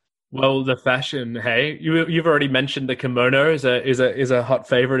that. Well, the fashion, hey, you've already mentioned the kimono is a hot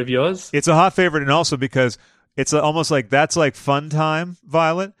favorite of yours. It's a hot favorite, and also because it's almost like that's like fun time,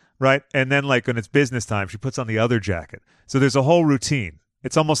 Violet, right? And then like when it's business time, she puts on the other jacket. So there's a whole routine.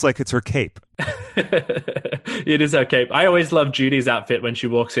 It's almost like it's her cape. It is her cape. I always love Judy's outfit when she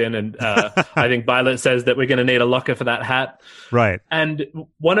walks in, and I think Violet says that we're going to need a locker for that hat. Right. And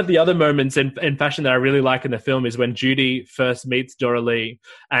one of the other moments in fashion that I really like in the film is when Judy first meets Dora Lee,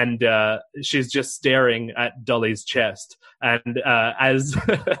 and she's just staring at Dolly's chest. And as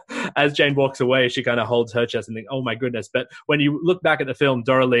Jane walks away, she kind of holds her chest and thinks, "Oh my goodness!" But when you look back at the film,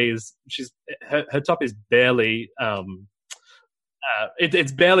 Dora Lee's her top is barely.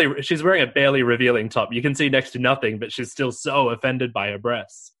 It's barely. She's wearing a barely revealing top. You can see next to nothing, but she's still so offended by her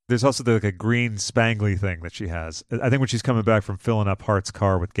breasts. There's also like a green spangly thing that she has. I think when she's coming back from filling up Hart's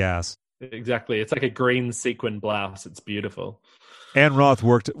car with gas. Exactly. It's like a green sequin blouse. It's beautiful. Anne Roth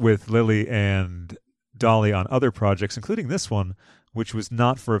worked with Lily and Dolly on other projects, including this one, which was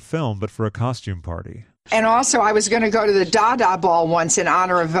not for a film, but for a costume party. And also, I was going to go to the Dada Ball once in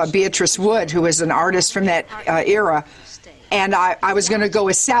honor of Beatrice Wood, who was an artist from that era. And I was going to go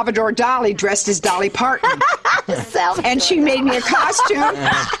with Salvador Dali dressed as Dolly Parton. And she made me a costume.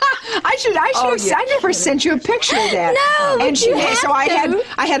 I should have never sent you a picture of that. No, and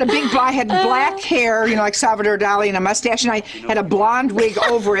I had a big I had black hair, like Salvador Dali, and a mustache, and I had a blonde wig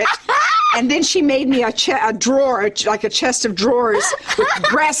over it. And then she made me a drawer, like a chest of drawers with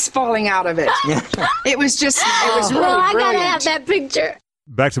breasts falling out of it. It was really brilliant. I got to have that picture.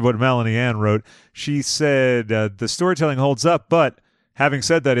 Back to what Melanie Ann wrote, she said, the storytelling holds up, but having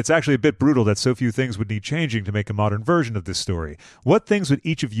said that, it's actually a bit brutal that so few things would need changing to make a modern version of this story. What things would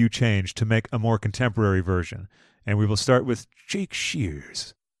each of you change to make a more contemporary version? And we will start with Jake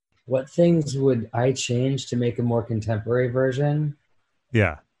Shears. What things would I change to make a more contemporary version?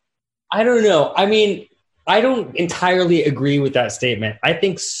 Yeah. I don't know. I mean, I don't entirely agree with that statement. I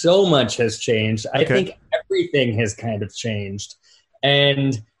think so much has changed. I think everything has kind of changed.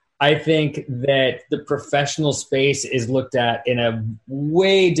 And I think that the professional space is looked at in a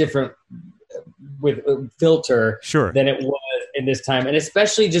way different filter than it was in this time. And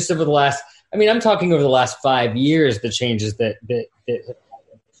especially just over the last, I'm talking over the last 5 years, the changes that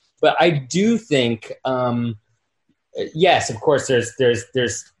but I do think, yes, of course,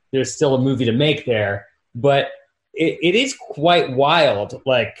 there's still a movie to make there, but it is quite wild,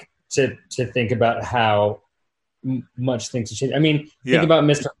 like to think about how much things have changed. Think about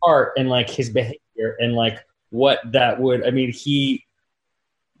Mr. Hart and like his behavior and like what that would. He,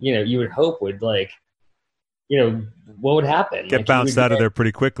 you would hope would like, what would happen? Get bounced out of there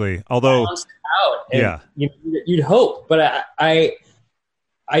pretty quickly. Although, you'd hope, but I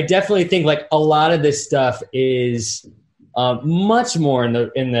definitely think like a lot of this stuff is much more in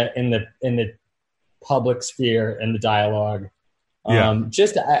the public sphere and the dialogue.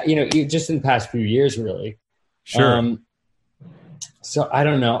 Just just in the past few years, really. Sure. So I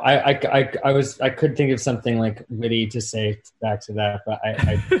don't know. I could think of something like witty to say back to that, but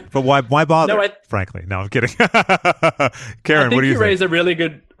I But why bother? Frankly, no, I'm kidding. Karen, what do you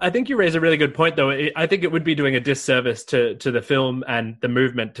think? I think you raise a really good point, though. I think it would be doing a disservice to the film and the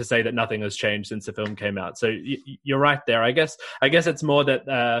movement to say that nothing has changed since the film came out. So you're right there. I guess it's more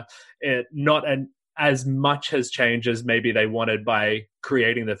that not as much has changed as maybe they wanted by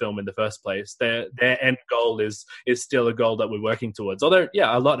creating the film in the first place. Their end goal is still a goal that we're working towards. Although,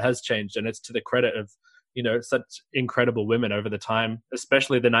 a lot has changed, and it's to the credit of such incredible women over the time,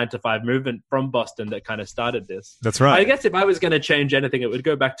 especially the 9 to 5 movement from Boston that kind of started this. That's right. I guess if I was going to change anything, it would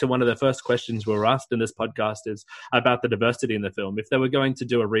go back to one of the first questions we were asked in this podcast is about the diversity in the film. If they were going to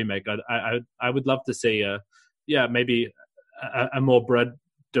do a remake, I would love to see maybe a more broad,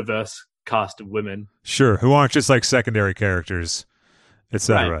 diverse cast of women. Sure, who aren't just like secondary characters,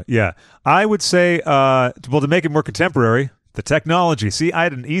 etc. Right. Yeah. I would say, to make it more contemporary, the technology. See, I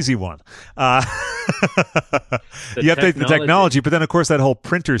had an easy one. You update the technology, but then, of course, that whole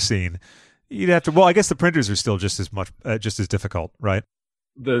printer scene, you'd have to... Well, I guess the printers are still just as difficult, right?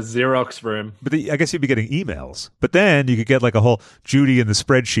 The Xerox room. But I guess you'd be getting emails. But then you could get like a whole Judy in the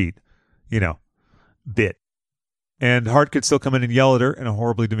spreadsheet, bit. And Hart could still come in and yell at her in a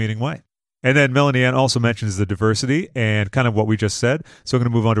horribly demeaning way. And then Melanie Ann also mentions the diversity and kind of what we just said. So I'm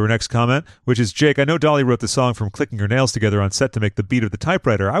going to move on to her next comment, which is, Jake, I know Dolly wrote the song from clicking her nails together on set to make the beat of the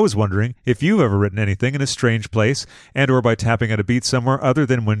typewriter. I was wondering if you've ever written anything in a strange place and or by tapping at a beat somewhere other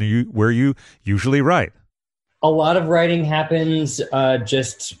than where you usually write. A lot of writing happens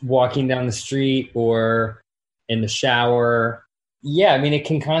just walking down the street or in the shower. Yeah, I mean, it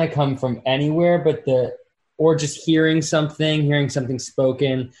can kind of come from anywhere, but or just hearing something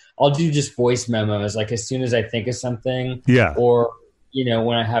spoken. I'll do just voice memos, like as soon as I think of something. Yeah. Or,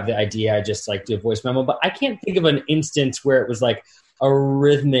 when I have the idea, I just like do a voice memo. But I can't think of an instance where it was like a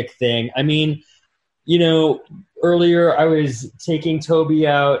rhythmic thing. I mean, earlier I was taking Toby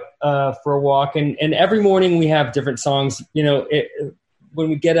out for a walk, and every morning we have different songs. When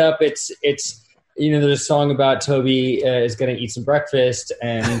we get up, it's there's a song about Toby is going to eat some breakfast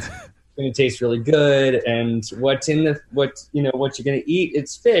and going to taste really good, and what you're going to eat,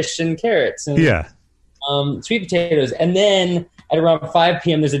 it's fish and carrots and sweet potatoes. And then at around 5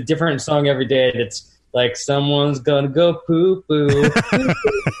 p.m. there's a different song every day that's like, someone's gonna go poo poo,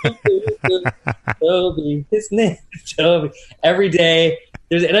 Toby, his name is Toby. Every day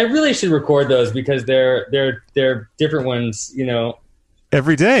and I really should record those because they're different ones,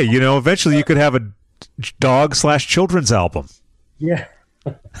 every day. Eventually you could have a dog/children's album. Yeah.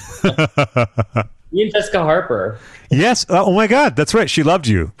 Me and Jessica Harper. Yes. Oh my God, that's right. She loved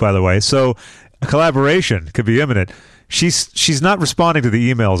you, by the way. So a collaboration could be imminent. She's not responding to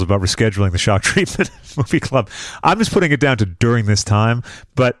the emails about rescheduling the Shock Treatment Movie Club. I'm just putting it down to during this time,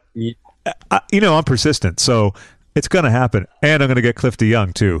 but I'm persistent, so it's going to happen, and I'm going to get Cliff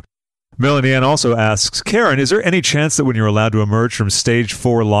DeYoung too. Melanie Ann also asks, Karen, is there any chance that when you're allowed to emerge from stage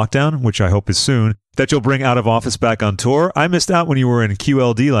 4 lockdown, which I hope is soon, that you'll bring Out of Office back on tour? I missed out when you were in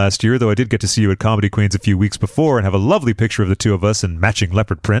QLD last year, though I did get to see you at Comedy Queens a few weeks before and have a lovely picture of the two of us in matching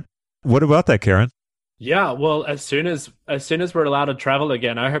leopard print. What about that, Karen? Yeah, well, as soon as we're allowed to travel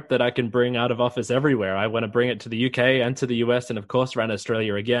again, I hope that I can bring Out of Office everywhere. I want to bring it to the UK and to the US and, of course, around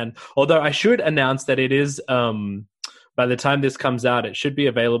Australia again. Although I should announce that it is... by the time this comes out, it should be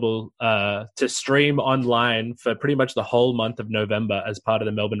available to stream online for pretty much the whole month of November as part of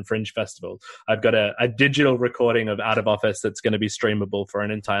the Melbourne Fringe Festival. I've got a digital recording of Out of Office that's going to be streamable for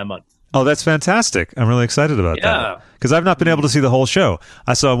an entire month. Oh, that's fantastic. I'm really excited about that. Because I've not been able to see the whole show.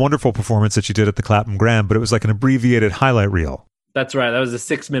 I saw a wonderful performance that you did at the Clapham Grand, but it was like an abbreviated highlight reel. That's right. That was a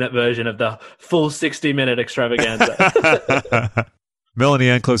 6-minute version of the full 60-minute extravaganza. Melanie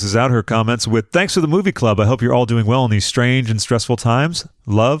Ann closes out her comments with, thanks for the movie club. I hope you're all doing well in these strange and stressful times.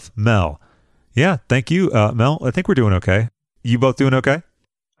 Love, Mel. Yeah, thank you, Mel. I think we're doing okay. You both doing okay?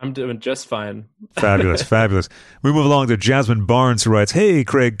 I'm doing just fine. Fabulous, fabulous. We move along to Jasmine Barnes, who writes, hey,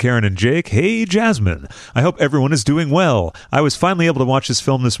 Craig, Karen, and Jake. Hey, Jasmine. I hope everyone is doing well. I was finally able to watch this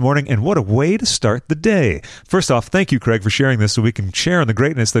film this morning, and what a way to start the day. First off, thank you, Craig, for sharing this so we can share in the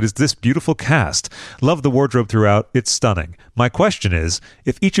greatness that is this beautiful cast. Love the wardrobe throughout. It's stunning. My question is,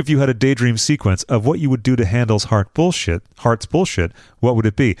 if each of you had a daydream sequence of what you would do to Handel's Hart's bullshit, what would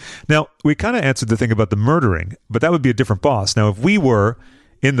it be? Now, we kind of answered the thing about the murdering, but that would be a different boss. Now, if we were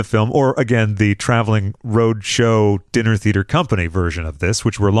in the film, or again, the traveling road show dinner theater company version of this,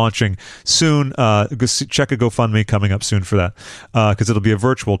 which we're launching soon. Check a GoFundMe coming up soon for that, because it'll be a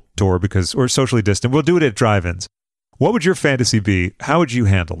virtual tour or socially distant. We'll do it at drive-ins. What would your fantasy be? How would you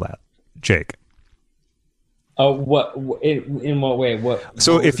handle that, Jake? What in what way?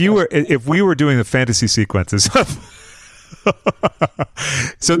 So if we were doing the fantasy sequences.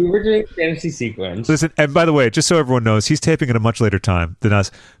 So we were doing fantasy sequence. Listen, and by the way, just so everyone knows, he's taping at a much later time than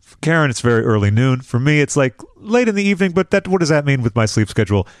us. For Karen, it's very early noon. For me, it's like late in the evening. But what does that mean with my sleep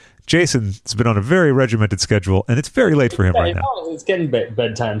schedule? Jason's been on a very regimented schedule, and it's very late for him right now. It's getting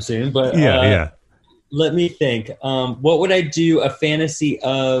bedtime soon, but yeah. Let me think. What would I do? A fantasy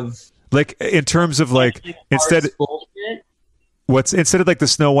of, like, in terms of like instead of like the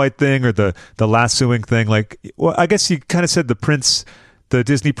Snow White thing or the lassoing thing, like, well, I guess you kind of said the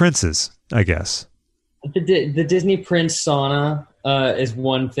Disney princes, I guess. The Disney prince sauna is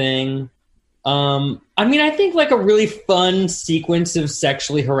one thing. I mean, I think like a really fun sequence of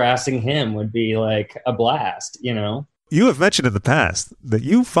sexually harassing him would be like a blast, you know? You have mentioned in the past that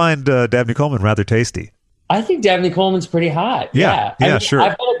you find Dabney Coleman rather tasty. I think Dabney Coleman's pretty hot. Yeah, I mean, sure.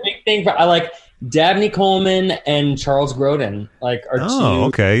 I've got a big thing I like Dabney Coleman and Charles Grodin, like, are two men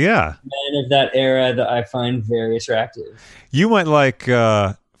of that era that I find very attractive. You might like,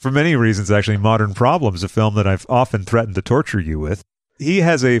 for many reasons, actually, Modern Problems, a film that I've often threatened to torture you with. He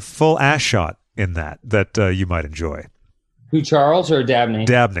has a full ass shot in that you might enjoy. Who, Charles or Dabney?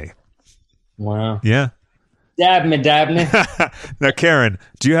 Dabney. Wow. Yeah. Dabney. Now, Karen,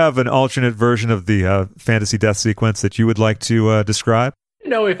 do you have an alternate version of the fantasy death sequence that you would like to describe?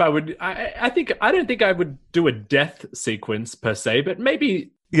 No, if I would, I don't think I would do a death sequence per se, but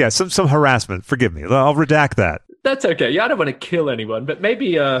maybe. Yeah, some harassment. Forgive me. I'll redact that. That's okay. Yeah, I don't want to kill anyone, but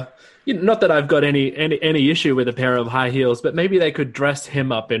maybe, not that I've got any issue with a pair of high heels, but maybe they could dress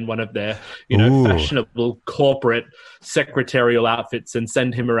him up in one of their, fashionable corporate secretarial outfits and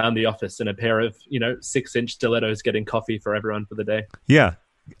send him around the office in a pair of, 6-inch stilettos getting coffee for everyone for the day. Yeah.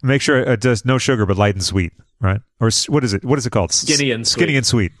 Make sure it does no sugar, but light and sweet, right? Or what is it? What is it called? Skinny and Sweet. Skinny and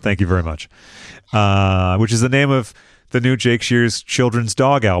Sweet. Thank you very much. Which is the name of the new Jake Shears children's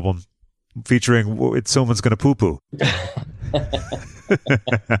dog album featuring "It's Someone's Gonna Poo Poo."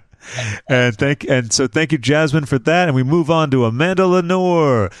 So thank you, Jasmine, for that. And we move on to Amanda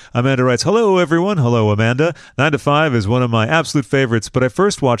Lenore. Amanda writes, "Hello, everyone." Hello, Amanda. 9 to 5 is one of my absolute favorites, but I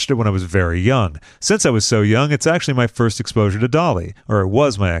first watched it when I was very young. Since I was so young, it's actually my first exposure to Dolly, or it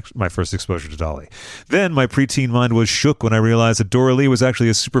was my first exposure to Dolly. Then my preteen mind was shook when I realized that Dora Lee was actually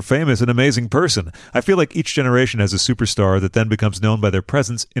a super famous and amazing person. I feel like each generation has a superstar that then becomes known by their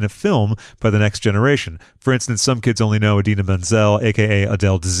presence in a film by the next generation. For instance, some kids only know Idina Menzel, aka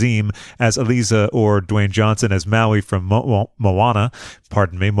Adele Dazeem, as Eliza, or Dwayne Johnson as Maui from Moana.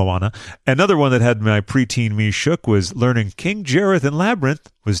 Another one that had my preteen me shook was learning King Jareth in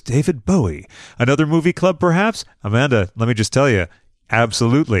Labyrinth was David Bowie. Another movie club, perhaps? Amanda, let me just tell you,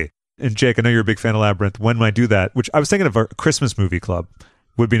 absolutely. And Jake, I know you're a big fan of Labyrinth. When might I do that? Which I was thinking of a Christmas movie club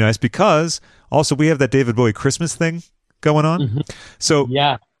would be nice, because also we have that David Bowie Christmas thing going on. Mm-hmm. So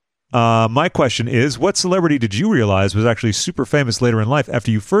yeah. My question is, what celebrity did you realize was actually super famous later in life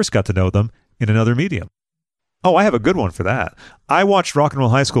after you first got to know them in another medium? Oh, I have a good one for that. I watched Rock and Roll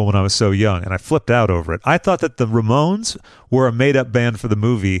High School when I was so young, and I flipped out over it. I thought that the Ramones were a made-up band for the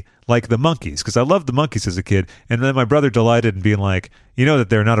movie, like the Monkees, because I loved the Monkees as a kid, and then my brother delighted in being like, you know that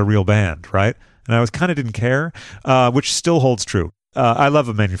they're not a real band, right? And I kind of didn't care, which still holds true. I love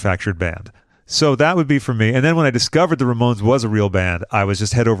a manufactured band. So that would be for me. And then when I discovered the Ramones was a real band, I was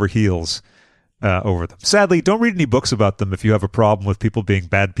just head over heels over them. Sadly, don't read any books about them if you have a problem with people being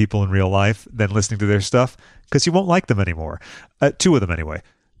bad people in real life than listening to their stuff, because you won't like them anymore. 2 of them anyway.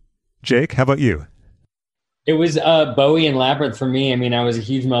 Jake, how about you? It was Bowie and Labyrinth for me. I mean, I was a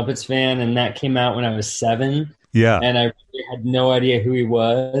huge Muppets fan, and that came out when I was 7. Yeah. And I really had no idea who he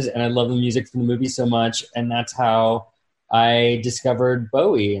was, and I love the music from the movie so much, and that's how I discovered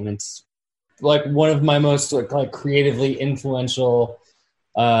Bowie. And it's like one of my most like creatively influential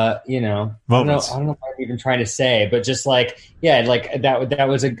moments. I don't know what I'm even trying to say, but just like, yeah, like that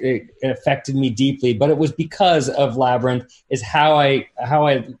was it affected me deeply, but it was because of Labyrinth is how I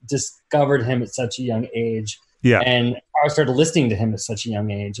discovered him at such a young age. Yeah. And I started listening to him at such a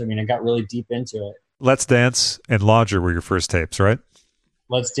young age. I mean, I got really deep into it. Let's Dance and Lodger were your first tapes, right?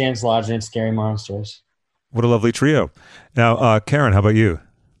 Let's Dance, Lodger, and Scary Monsters. What a lovely trio. Now, Karen, how about you?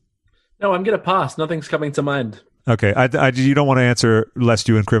 No, I'm going to pass. Nothing's coming to mind. Okay, you don't want to answer lest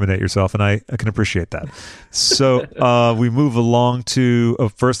you incriminate yourself, and I can appreciate that. So we move along to,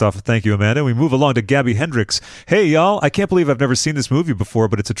 first off, thank you, Amanda. We move along to Gabby Hendricks. Hey, y'all, I can't believe I've never seen this movie before,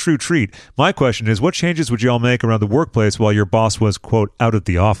 but it's a true treat. My question is, what changes would y'all make around the workplace while your boss was, quote, out of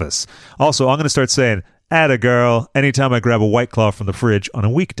the office? Also, I'm going to start saying, atta girl, anytime I grab a White Claw from the fridge on a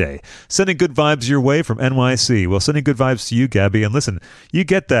weekday. Sending good vibes your way from NYC. Well, sending good vibes to you, Gabby. And listen, you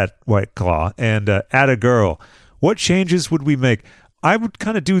get that White Claw, and atta girl. What changes would we make? I would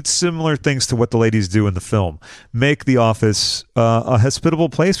kind of do similar things to what the ladies do in the film. Make the office a hospitable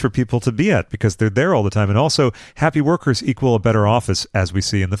place for people to be at because they're there all the time. And also, happy workers equal a better office, as we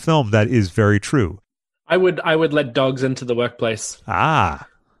see in the film. That is very true. I would let dogs into the workplace. Ah,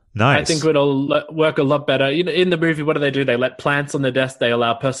 nice. I think it would work a lot better. You know, in the movie, what do? They let plants on the desk. They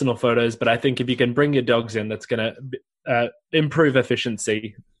allow personal photos. But I think if you can bring your dogs in, that's going to improve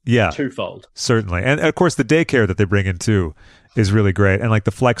efficiency. Yeah, twofold. Certainly. And of course, the daycare that they bring in too is really great. And like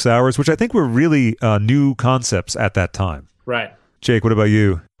the flex hours, which I think were really new concepts at that time. Right. Jake, what about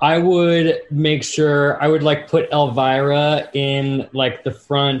you? I would make sure I would put Elvira in the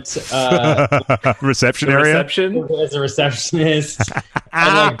front reception area as a receptionist.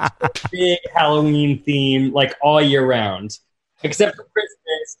 And, big Halloween theme all year round, except for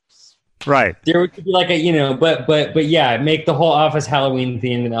Christmas. Right. There could be but yeah, make the whole office Halloween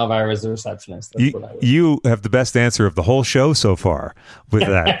themed and Elvira as the receptionist. That's what I would. You have the best answer of the whole show so far with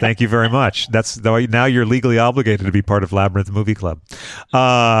that. Thank you very much. Now you're legally obligated to be part of Labyrinth Movie Club.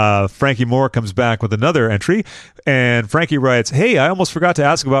 Frankie Moore comes back with another entry, and Frankie writes, "Hey, I almost forgot to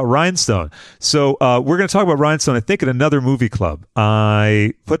ask about Rhinestone." So we're going to talk about Rhinestone, I think, in another movie club.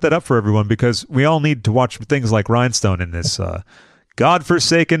 I put that up for everyone because we all need to watch things like Rhinestone in this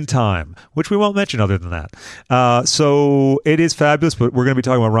godforsaken time, which we won't mention other than that. So it is fabulous, but we're going to be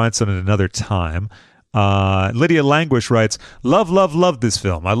talking about Rhinestone at another time. Lydia Languish writes, love this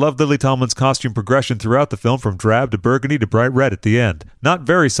film. I love Lily Tomlin's costume progression throughout the film, from drab to burgundy to bright red at the end. Not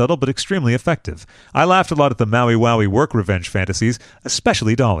very subtle, but extremely effective. I laughed a lot at the Maui Wowie work revenge fantasies,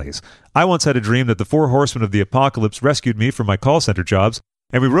 especially Dolly's. I once had a dream that the 4 horsemen of the apocalypse rescued me from my call center jobs,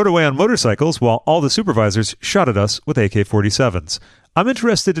 and we rode away on motorcycles while all the supervisors shot at us with AK-47s. I'm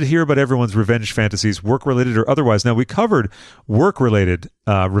interested to hear about everyone's revenge fantasies, work-related or otherwise. Now, we covered work-related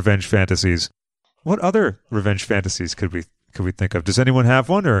revenge fantasies. What other revenge fantasies could we think of? Does anyone have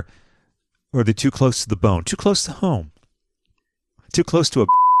one, or are they too close to the bone? Too close to home? Too close to a...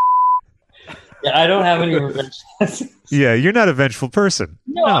 Yeah, I don't have any revenge fantasies. Yeah, you're not a vengeful person.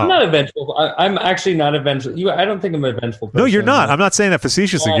 No, I'm not a vengeful. I'm actually not a vengeful. I don't think I'm a vengeful person. No, you're not. I'm not saying that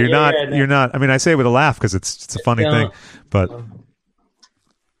facetiously. You're not. You're not. I mean, I say it with a laugh because it's a funny thing. But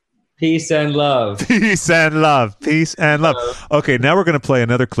peace and love. Peace and love. Peace and love. Okay, now we're going to play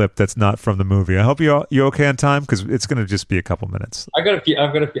another clip that's not from the movie. I hope you're okay on time because it's going to just be a couple minutes. I've got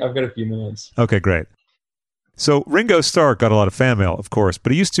a few minutes. Okay, great. So Ringo Starr got a lot of fan mail, of course,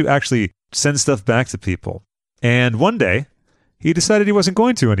 but he used to actually send stuff back to people. And one day, he decided he wasn't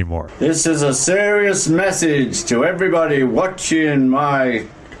going to anymore. This is a serious message to everybody watching my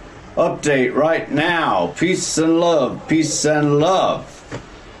update right now. Peace and love, peace and love.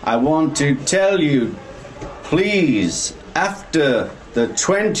 I want to tell you, please, after the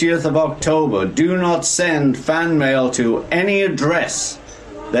 20th of October, do not send fan mail to any address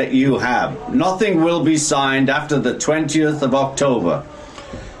that you have. Nothing will be signed after the 20th of October.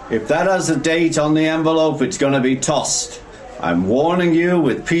 If that has a date on the envelope, it's going to be tossed. I'm warning you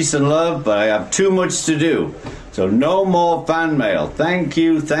with peace and love, but I have too much to do. So no more fan mail. Thank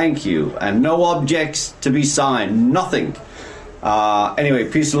you, and no objects to be signed. Nothing. Anyway,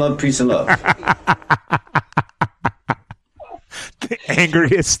 peace and love, peace and love. The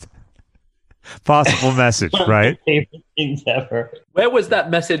angriest possible message, right? Favorite things ever. Where was that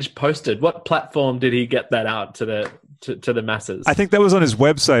message posted? What platform did he get that out to the masses? I think that was on his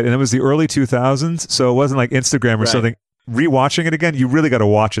website, and it was the early 2000s, so it wasn't like Instagram or something. Rewatching it again, you really got to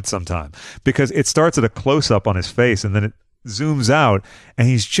watch it sometime because it starts at a close-up on his face, and then it zooms out, and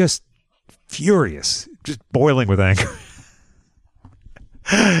he's just furious, just boiling with anger.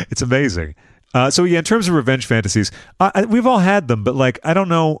 It's amazing. So yeah, in terms of revenge fantasies, we've all had them, but I don't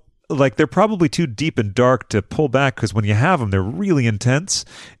know, they're probably too deep and dark to pull back because when you have them, they're really intense,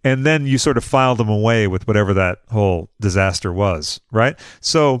 and then you sort of file them away with whatever that whole disaster was, right?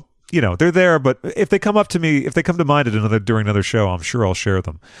 So, they're there, but if they come to mind during another show, I'm sure I'll share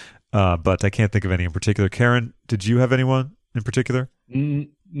them. But I can't think of any in particular. Karen, did you have anyone in particular?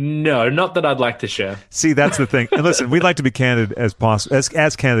 No, not that I'd like to share. See, that's the thing. And listen, we'd like to be candid as possible,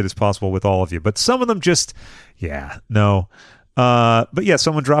 as candid as possible with all of you. But some of them just, no. But yeah,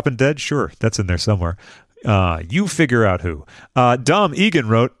 someone dropping dead, sure, that's in there somewhere. You figure out who. Dom Egan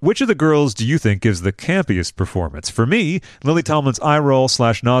wrote, which of the girls do you think gives the campiest performance? For me, Lily Tomlin's eye roll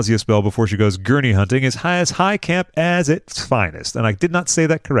 / nausea spell before she goes gurney hunting is as high camp as its finest. And I did not say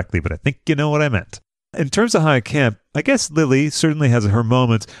that correctly, but I think you know what I meant. In terms of high camp, I guess Lily certainly has her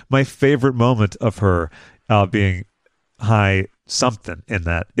moments. My favorite moment of her being high something in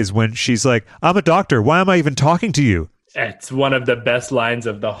that is when she's like, I'm a doctor. Why am I even talking to you? It's one of the best lines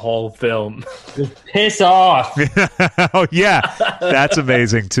of the whole film. Piss off. Oh, yeah. That's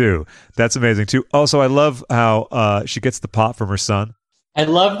amazing, too. Also, I love how she gets the pot from her son. I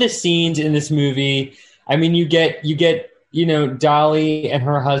love the scenes in this movie. I mean, you get Dolly and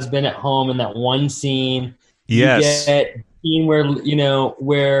her husband at home in that one scene. Yes. You get a scene where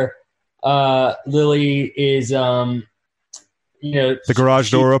Lily is, the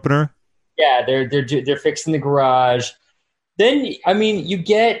garage door opener. Yeah, they're fixing the garage. Then, I mean, you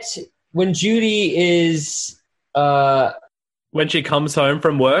get when Judy is... when she comes home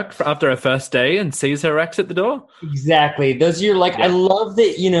from work after her first day and sees her ex at the door? Exactly. Those are I love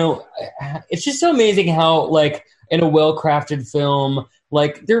that, it's just so amazing how, in a well-crafted film,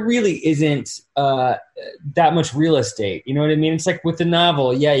 there really isn't that much real estate. You know what I mean? It's like with the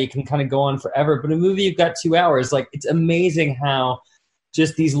novel, yeah, you can kind of go on forever. But in a movie, you've got 2 hours. It's amazing how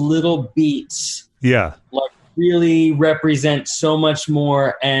just these little beats really represent so much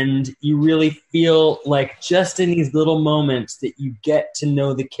more, and you really feel just in these little moments that you get to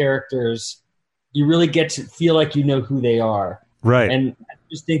know the characters, you really get to feel like you know who they are. Right. And I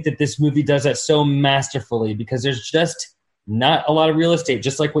just think that this movie does that so masterfully because there's just not a lot of real estate,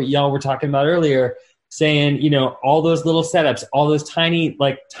 just like what y'all were talking about earlier, saying, all those little setups, all those tiny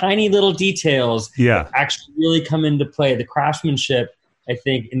little details actually really come into play. The craftsmanship, I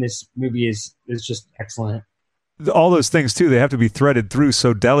think, in this movie is just excellent. All those things, too, they have to be threaded through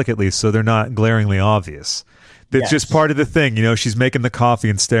so delicately so they're not glaringly obvious. It's just part of the thing. She's making the coffee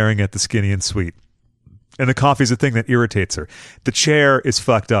and staring at the Skinny and Sweet. And the coffee's the thing that irritates her. The chair is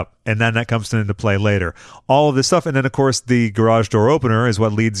fucked up, and then that comes into play later. All of this stuff. And then, of course, the garage door opener is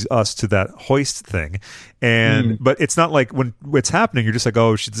what leads us to that hoist thing. And But it's not like when it's happening, you're just like,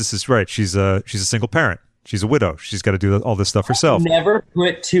 oh, this is right. She's a single parent. She's a widow. She's got to do all this stuff herself. I've never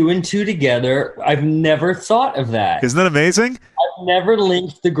put 2 and 2 together. I've never thought of that. Isn't that amazing? I've never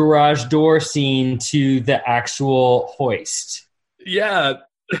linked the garage door scene to the actual hoist. Yeah.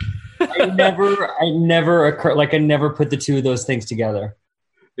 I never put the 2 of those things together.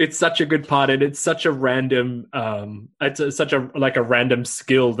 It's such a good part, and it's such a random, such a random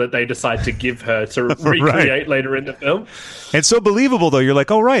skill that they decide to give her to recreate later in the film. And so believable though. You're like,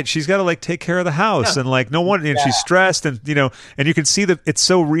 oh right, she's got to take care of the house, and no one, and she's stressed, and and you can see that it's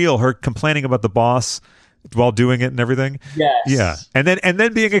so real. Her complaining about the boss while doing it and everything. Yes. Yeah, and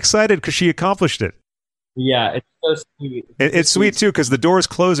then being excited because she accomplished it. Yeah, it's so sweet. It's sweet too because the door is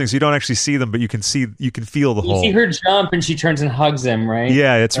closing, so you don't actually see them, but you can feel the whole. You see her jump, and she turns and hugs him, right?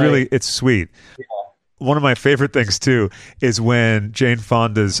 Yeah, it's sweet. Yeah. One of my favorite things too is when Jane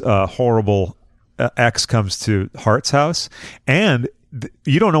Fonda's horrible ex comes to Hart's house, and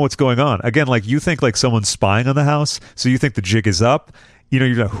you don't know what's going on. Again, you think someone's spying on the house, so you think the jig is up. You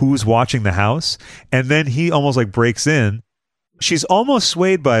know who's watching the house, and then he almost breaks in. She's almost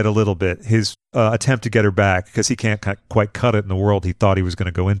swayed by it a little bit, his attempt to get her back, because he can't quite cut it in the world he thought he was going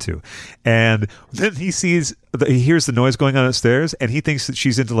to go into. And then he hears the noise going on upstairs, and he thinks that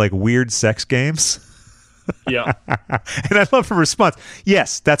she's into weird sex games. Yeah. And I love her response.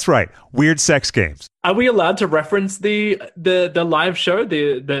 Yes, that's right. Weird sex games. Are we allowed to reference the live show,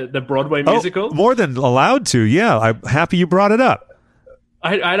 the Broadway musical? Oh, more than allowed to, yeah. I'm happy you brought it up.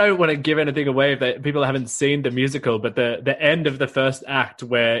 I don't want to give anything away if people haven't seen the musical, but the end of the first act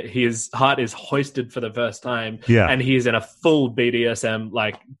where his heart is hoisted for the first time, and he's in a full BDSM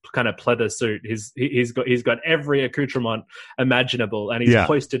kind of pleather suit. He's got every accoutrement imaginable, and he's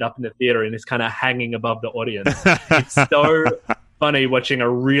hoisted up in the theater and is kind of hanging above the audience. It's so funny watching a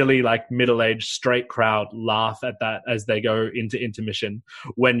really middle-aged straight crowd laugh at that as they go into intermission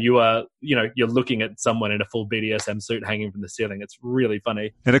when you're looking at someone in a full BDSM suit hanging from the ceiling. It's really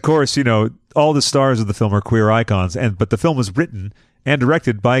funny. And of course, all the stars of the film are queer icons, but the film was written and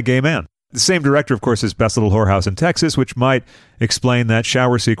directed by a gay man. The same director, of course, is Best Little Whorehouse in Texas, which might explain that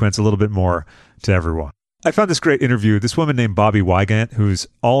shower sequence a little bit more to everyone. I found this great interview. This woman named Bobby Wygant, who's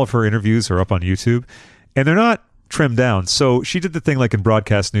all of her interviews are up on YouTube, and they're not trimmed down. So she did the thing in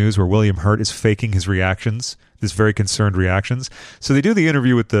broadcast news where William Hurt is faking his reactions, his very concerned reactions. So they do the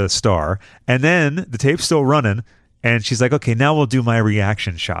interview with the star, and then the tape's still running, and she's like, okay, now we'll do my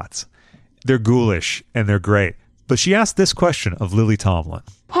reaction shots. They're ghoulish, and they're great. But she asked this question of Lily Tomlin.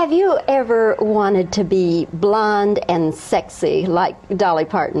 Have you ever wanted to be blonde and sexy like Dolly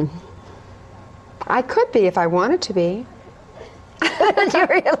Parton? I could be if I wanted to be. Did you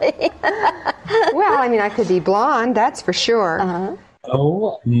really? Well, I mean, I could be blonde, that's for sure. Uh-huh.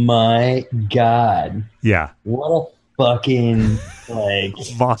 Oh my God. Yeah. What a fucking,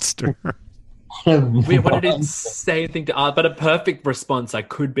 monster. We wanted to say anything to but a perfect response I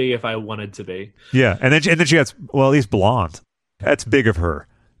could be if I wanted to be. Yeah, and then she gets, well, at least blonde. That's big of her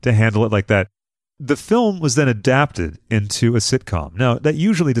to handle it like that. The film was then adapted into a sitcom. Now, that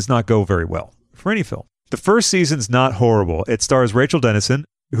usually does not go very well for any film. The first season's not horrible. It stars Rachel Dennison,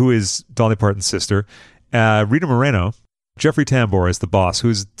 who is Dolly Parton's sister, Rita Moreno, Jeffrey Tambor as the boss,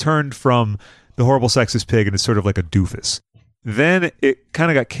 who's turned from the horrible sexist pig and is sort of like a doofus. Then it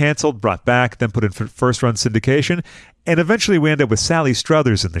kind of got canceled, brought back, then put in for first-run syndication, and eventually we end up with Sally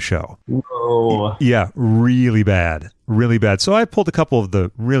Struthers in the show. Whoa. Yeah, really bad. Really bad. So I pulled a couple of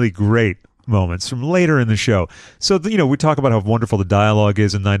the really great moments from later in the show. So, we talk about how wonderful the dialogue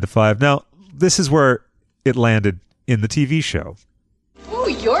is in 9 to 5. Now, this is where it landed in the TV show. Oh,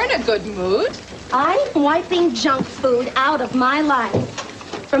 you're in a good mood. I'm wiping junk food out of my life.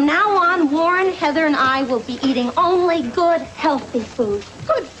 From now on, Warren, Heather, and I will be eating only good, healthy food.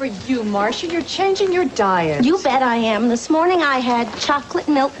 Good for you, Marcia. You're changing your diet. You bet I am. This morning I had chocolate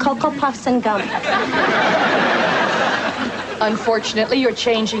milk, Cocoa Puffs, and gum. Unfortunately, you're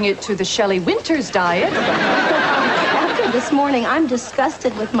changing it to the Shelley Winters diet. After this morning, I'm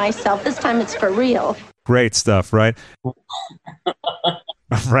disgusted with myself. This time it's for real. Great stuff, right?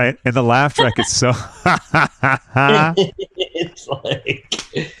 Right? And the laugh track is so... It's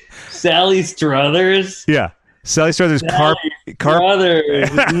like Sally Struthers. Yeah. Sally Struthers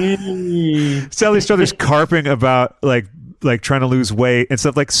Sally Struthers carping about like trying to lose weight and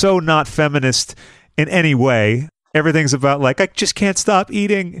stuff, like so not feminist in any way. Everything's about like, I just can't stop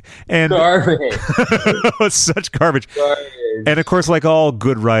eating. And garbage. It's such garbage. And of course, like all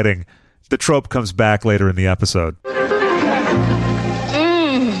good writing, the trope comes back later in the episode.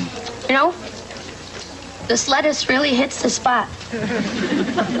 You know, this lettuce really hits the spot.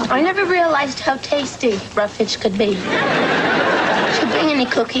 I never realized how tasty roughage could be. Did you bring any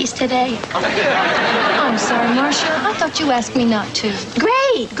cookies today? I'm sorry, Marcia. I thought you asked me not to.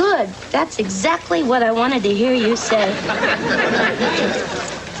 Great, good. That's exactly what I wanted to hear you say.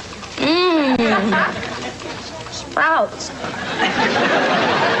 Sprouts.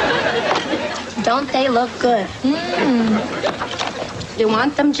 Don't they look good? You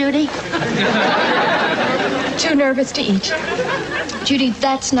want them, Judy? Too nervous to eat. Judy,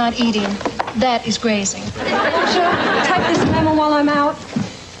 that's not eating. That is grazing. Marcia, type this memo while I'm out.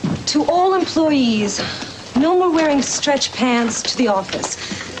 To all employees, no more wearing stretch pants to the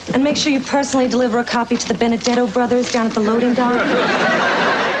office. And make sure you personally deliver a copy to the Benedetto brothers down at the loading dock.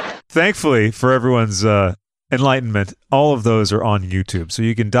 Thankfully, for everyone's enlightenment, all of those are on YouTube, so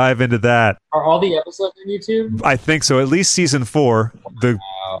you can dive into that. Are all the episodes on YouTube? I think so. At least season 4.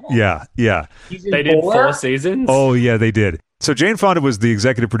 Yeah. They did 4 seasons? Oh, yeah, they did. So Jane Fonda was the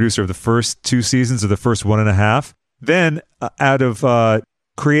executive producer of the first 2 seasons of the first 1.5. Then, out of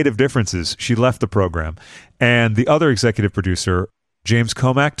creative differences, she left the program. And the other executive producer, James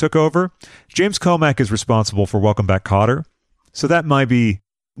Comack, took over. James Comack is responsible for Welcome Back, Kotter. So that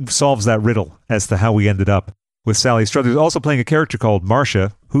solves that riddle as to how we ended up with Sally Struthers also playing a character called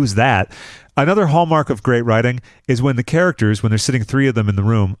Marcia. Who's that? Another hallmark of great writing is when the characters, when there's sitting 3 of them in the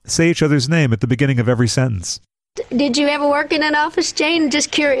room, say each other's name at the beginning of every sentence. Did you ever work in an office, Jane?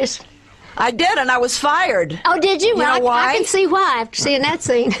 Just curious. I did, and I was fired. Oh, did you? You know why? I can see why after seeing that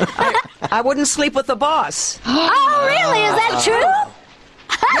scene. I wouldn't sleep with the boss. Oh, really? Is that true?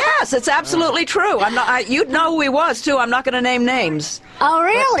 Yes, it's absolutely true. You'd know who he was, too. I'm not going to name names. Oh,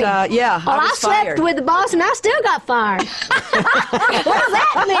 really? But, yeah, well, I slept fired. with the boss, and I still got fired. What does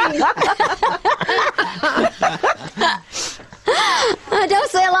that mean? Don't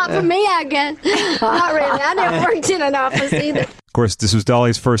say a lot for me, I guess. Not really. I never worked in an office either. Of course, this was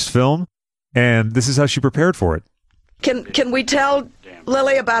Dolly's first film, and this is how she prepared for it. Can we tell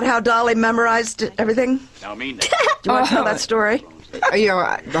Lily about how Dolly memorized everything? Do you want to tell that story?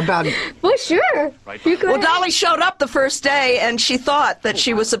 About... Well, sure. Well, Dolly showed up the first day, and she thought that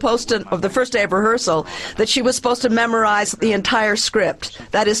she was supposed to, the first day of rehearsal, that she was supposed to memorize the entire script.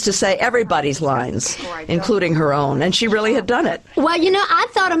 That is to say, everybody's lines, including her own. And she really had done it. Well, I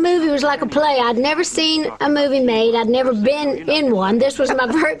thought a movie was like a play. I'd never seen a movie made. I'd never been in one. This was my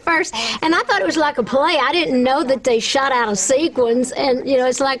very first. And I thought it was like a play. I didn't know that they shot out a sequence. And,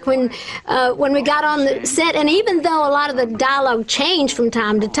 it's like when we got on the set, and even though a lot of the dialogue changed, change from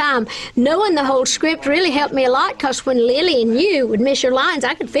time to time. Knowing the whole script really helped me a lot, because when Lily and you would miss your lines,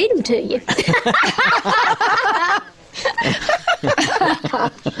 I could feed them to you.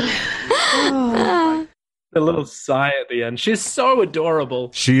 The little sigh at the end. She's so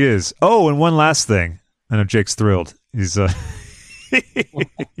adorable. She is. Oh, and one last thing. I know Jake's thrilled. He's you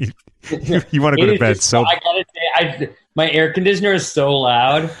want to go to bed so. I gotta say, my air conditioner is so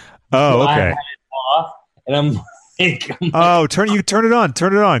loud. Oh, okay. I had it off, and I'm like, oh, turn it on,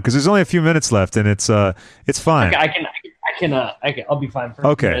 because there's only a few minutes left, and it's fine. I'll be fine for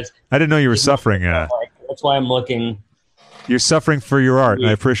okay. minutes. I didn't know you were suffering. That's why I'm looking. You're suffering for your art, and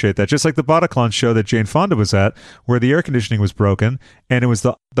I appreciate that. Just like the Bataclan show that Jane Fonda was at, where the air conditioning was broken, and it was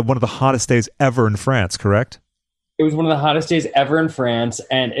the one of the hottest days ever in France, correct? It was one of the hottest days ever in France,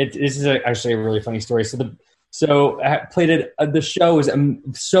 and this is actually a really funny story. So I played it. The show was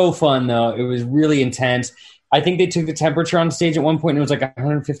so fun, though. It was really intense. I think they took the temperature on stage at one point, and it was like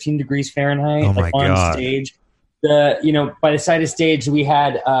 115 degrees Fahrenheit. Oh my God. On stage. By the side of stage, we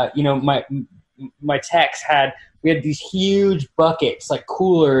had my techs we had these huge buckets, like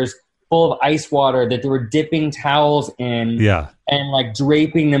coolers, full of ice water that they were dipping towels in, and like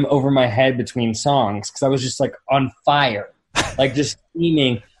draping them over my head between songs, because I was just like on fire, like just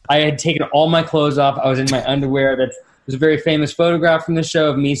steaming. I had taken all my clothes off. I was in my underwear. There's a very famous photograph from the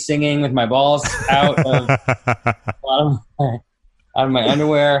show of me singing with my balls out of my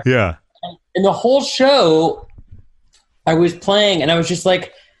underwear. Yeah. And the whole show, I was playing, and I was just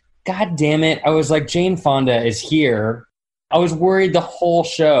like, God damn it. I was like, Jane Fonda is here. I was worried the whole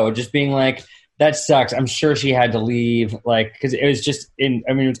show, just being like, that sucks. I'm sure she had to leave, like, because it was just it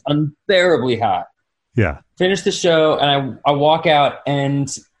was unbearably hot. Yeah. Finished the show, and I walk out, and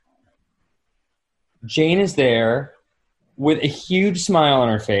Jane is there with a huge smile on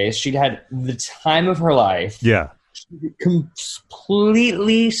her face. She'd had the time of her life. Yeah.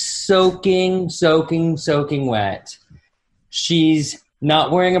 Completely soaking wet. She's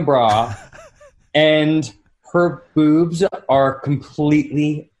not wearing a bra, and her boobs are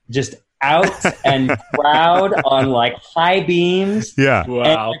completely just out and proud on like high beams. Yeah. Wow.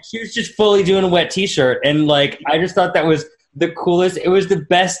 And, like, she was just fully doing a wet t-shirt, and like I just thought that was the coolest. It was the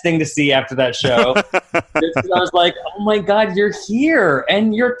best thing to see after that show. I was like, oh my God, you're here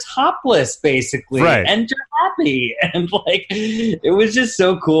and you're topless basically, right, and you're happy, and like it was just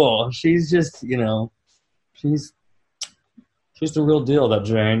so cool. She's just, she's the real deal, that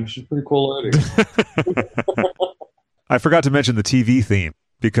Jane. She's a pretty cool lady. I forgot to mention the TV theme,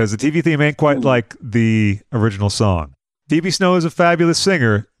 because the TV theme ain't quite like the original song. Phoebe Snow is a fabulous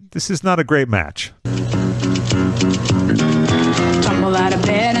singer. This is not a great match. Tumble out of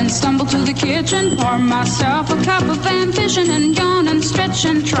bed and stumble to the kitchen, pour myself a cup of ambition, and yawn and stretch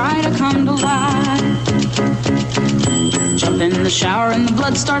and try to come to life. Jump in the shower and the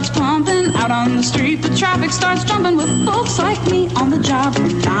blood starts pumping. Out on the street the traffic starts jumping, with folks like me on the job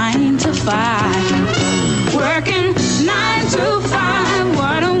from 9 to 5. Working 9 to 5,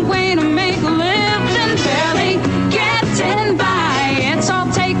 what a way to make a living, barely getting by. It's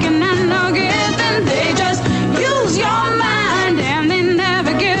all taken and no given. They just use your mind and they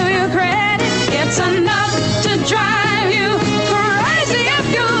never give you credit. It's enough to drive you crazy if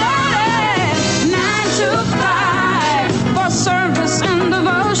you let it. 9 to 5 for service and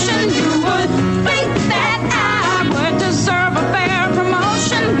devotion. You would think that I would deserve a fair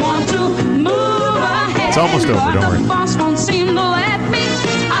promotion. Want to move ahead, it's almost over, but don't worry. The boss won't seem to let me.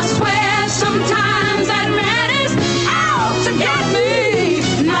 I swear sometimes that man is out to get me.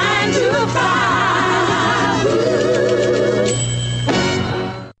 9 to 5.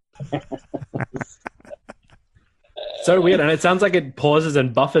 So weird, and it sounds like it pauses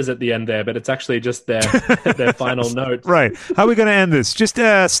and buffers at the end there, but it's actually just their final note. Right. How are we going to end this? Just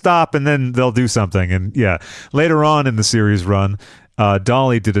stop, and then they'll do something. And yeah, later on in the series run,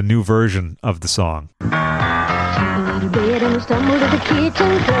 Dolly did a new version of the song. Out of bed and stumble to the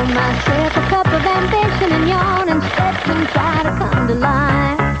kitchen, pour myself a cup of ambition, and yawn and stretch and try to come to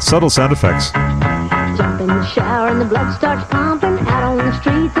life. Subtle sound effects. Jump in the shower and the blood starts pumping. Out on the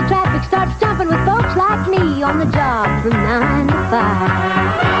streets the traffic starts jumping, with folks like me on the job from 9 to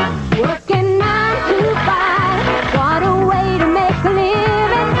 5. Working 9 to 5, what a way to make a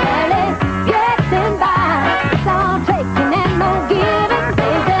living, barely getting by. It's all taking and no giving.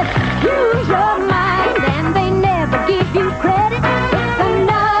 They just use your mind and they never give you credit. It's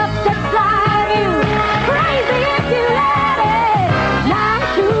enough to drive you crazy if you let it. 9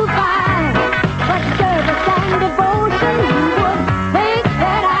 to 5, but service and devotion. You would think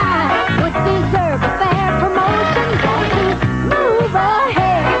that I would deserve a fair promotion. Want to move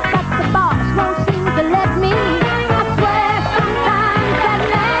ahead,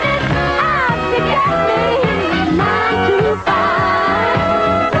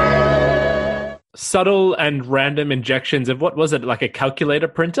 subtle and random injections of, what was it, like a calculator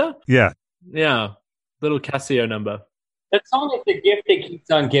printer? Yeah. Yeah. Little Casio number. That song is the gift that keeps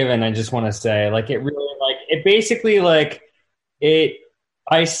on giving, I just want to say. Like, it really, like, it basically, like,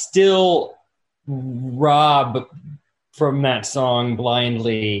 I still rob from that song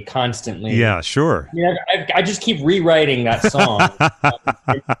blindly, constantly. Yeah, sure. I just keep rewriting that song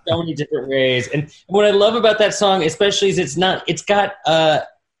in so many different ways. And what I love about that song, especially, is it's got a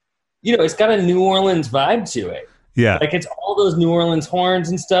New Orleans vibe to it. Yeah. Like, it's all those New Orleans horns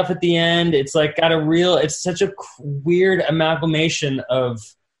and stuff at the end. It's like it's such a weird amalgamation of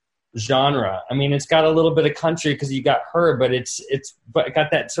genre. I mean, it's got a little bit of country because you got her, but it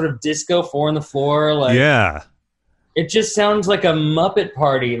got that sort of disco 4 on the floor. Like, yeah. It just sounds like a Muppet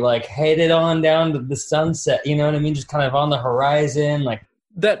party, like headed on down to the sunset. You know what I mean? Just kind of on the horizon, like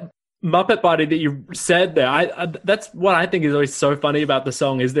that Muppet Party that you said there. That's what I think is always so funny about the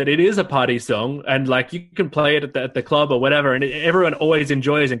song, is that it is a party song, and like you can play it at the club or whatever, and everyone always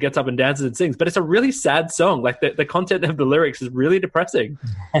enjoys and gets up and dances and sings. But it's a really sad song. Like the content of the lyrics is really depressing.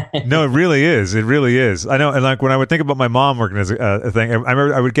 No, it really is. It really is. I know. And like when I would think about my mom working as a thing, I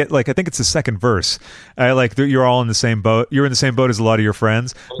remember I would get like, I think it's the second verse. You're all in the same boat. You're in the same boat as a lot of your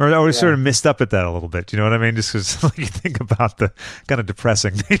friends. Or I was sort of missed up at that a little bit. You know what I mean? Just because like, you think about the kind of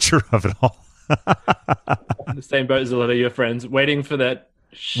depressing nature of it all. The same boat as a lot of your friends, waiting for that.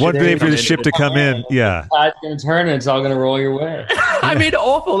 One day for the ship to come in. Yeah. The tide's going to turn and it's all going to roll your way. I mean,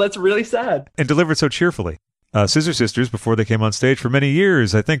 awful. That's really sad. And delivered so cheerfully. Scissor Sisters, before they came on stage for many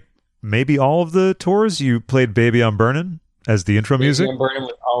years, I think maybe all of the tours, you played Baby I'm Burnin' as the intro music. Baby I'm Burnin'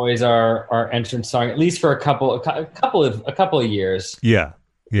 was always our entrance song, at least for a couple of years. Yeah.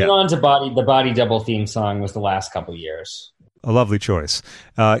 Yeah. On to the Body Double theme song was the last couple of years. A lovely choice.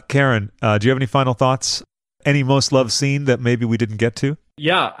 Karen, do you have any final thoughts? Any most loved scene that maybe we didn't get to?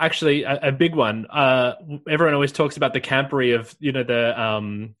 Yeah, actually, a big one. Everyone always talks about the campery of,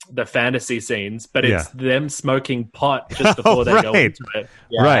 the fantasy scenes, but it's them smoking pot just before they go into it.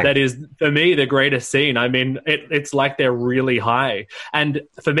 Yeah. Right. That is, for me, the greatest scene. I mean, it's like they're really high. And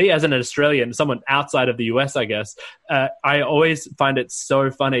for me, as an Australian, someone outside of the US, I guess, I always find it so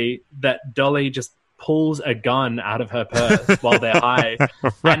funny that Dolly just pulls a gun out of her purse while they're high.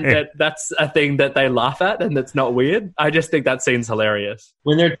 Right. And that's a thing that they laugh at, and that's not weird. I just think that scene's hilarious.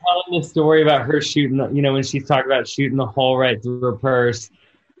 When they're telling the story about her shooting, when she's talking about shooting the hole right through her purse,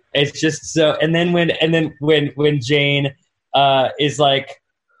 it's just so. And then when Jane is like,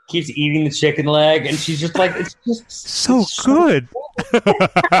 keeps eating the chicken leg, and she's just like, it's just so good.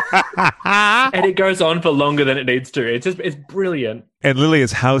 And it goes on for longer than it needs to. It's brilliant. And Lily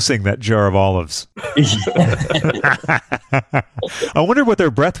is housing that jar of olives. I wonder what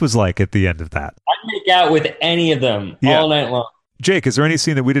their breath was like at the end of that. I'd make out with any of them all night long. Jake, is there any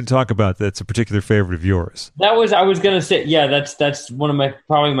scene that we didn't talk about that's a particular favorite of yours? I was gonna say, that's one of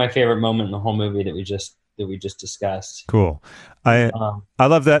probably my favorite moment in the whole movie that we just discussed. Cool. I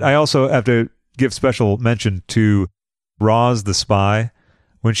love that. I also have to give special mention to Roz the spy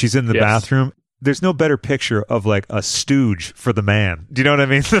when she's in the bathroom. There's no better picture of like a stooge for the man. Do you know what I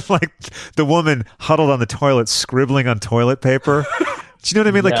mean? Like the woman huddled on the toilet, scribbling on toilet paper. Do you know what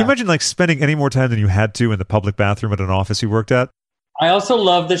I mean? Like, can you imagine like spending any more time than you had to in the public bathroom at an office you worked at? I also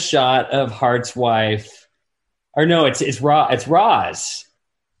love the shot of Hart's wife. Or no, it's Roz.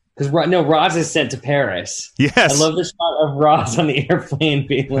 Because Roz is sent to Paris. Yes. I love the shot of Roz on the airplane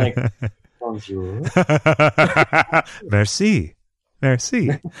being like, bonjour. Merci.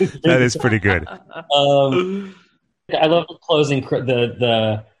 That is pretty good. I love the closing,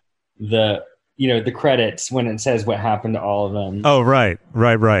 the credits when it says what happened to all of them. Oh, right.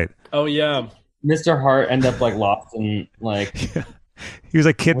 Oh, yeah. Mr. Hart ended up like lost in like... Yeah. He was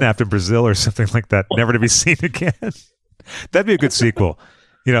like kidnapped in Brazil or something like that, never to be seen again. That'd be a good sequel.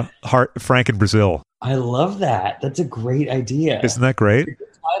 Frank in Brazil. I love that. That's a great idea. Isn't that great? Good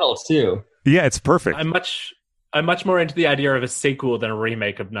titles too. Yeah, it's perfect. I'm much more into the idea of a sequel than a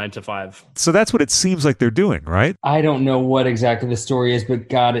remake of 9 to 5. So that's what it seems like they're doing, right? I don't know what exactly the story is, but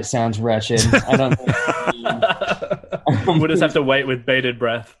God, it sounds wretched. I don't know. We'll just have to wait with bated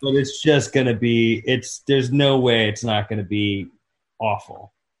breath. But it's just going to be, there's no way it's not going to be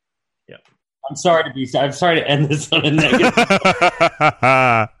awful. Yeah. I'm sorry to end this on a negative.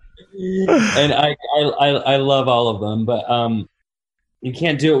 And I love all of them, but you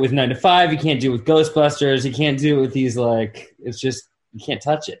can't do it with 9 to 5. You can't do it with Ghostbusters. You can't do it with these it's just you can't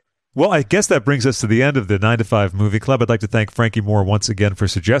touch it. Well, I guess that brings us to the end of the 9 to 5 Movie Club. I'd like to thank Frankie Moore once again for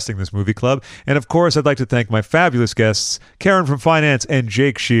suggesting this movie club, and of course, I'd like to thank my fabulous guests, Karen from Finance and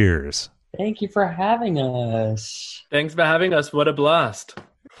Jake Shears. Thank you for having us. Thanks for having us. What a blast.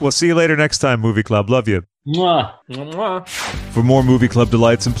 We'll see you later next time, Movie Club. Love you. Mwah. Mwah. For more Movie Club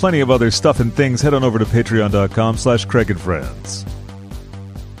delights and plenty of other stuff and things, head on over to patreon.com/CraigandFriends.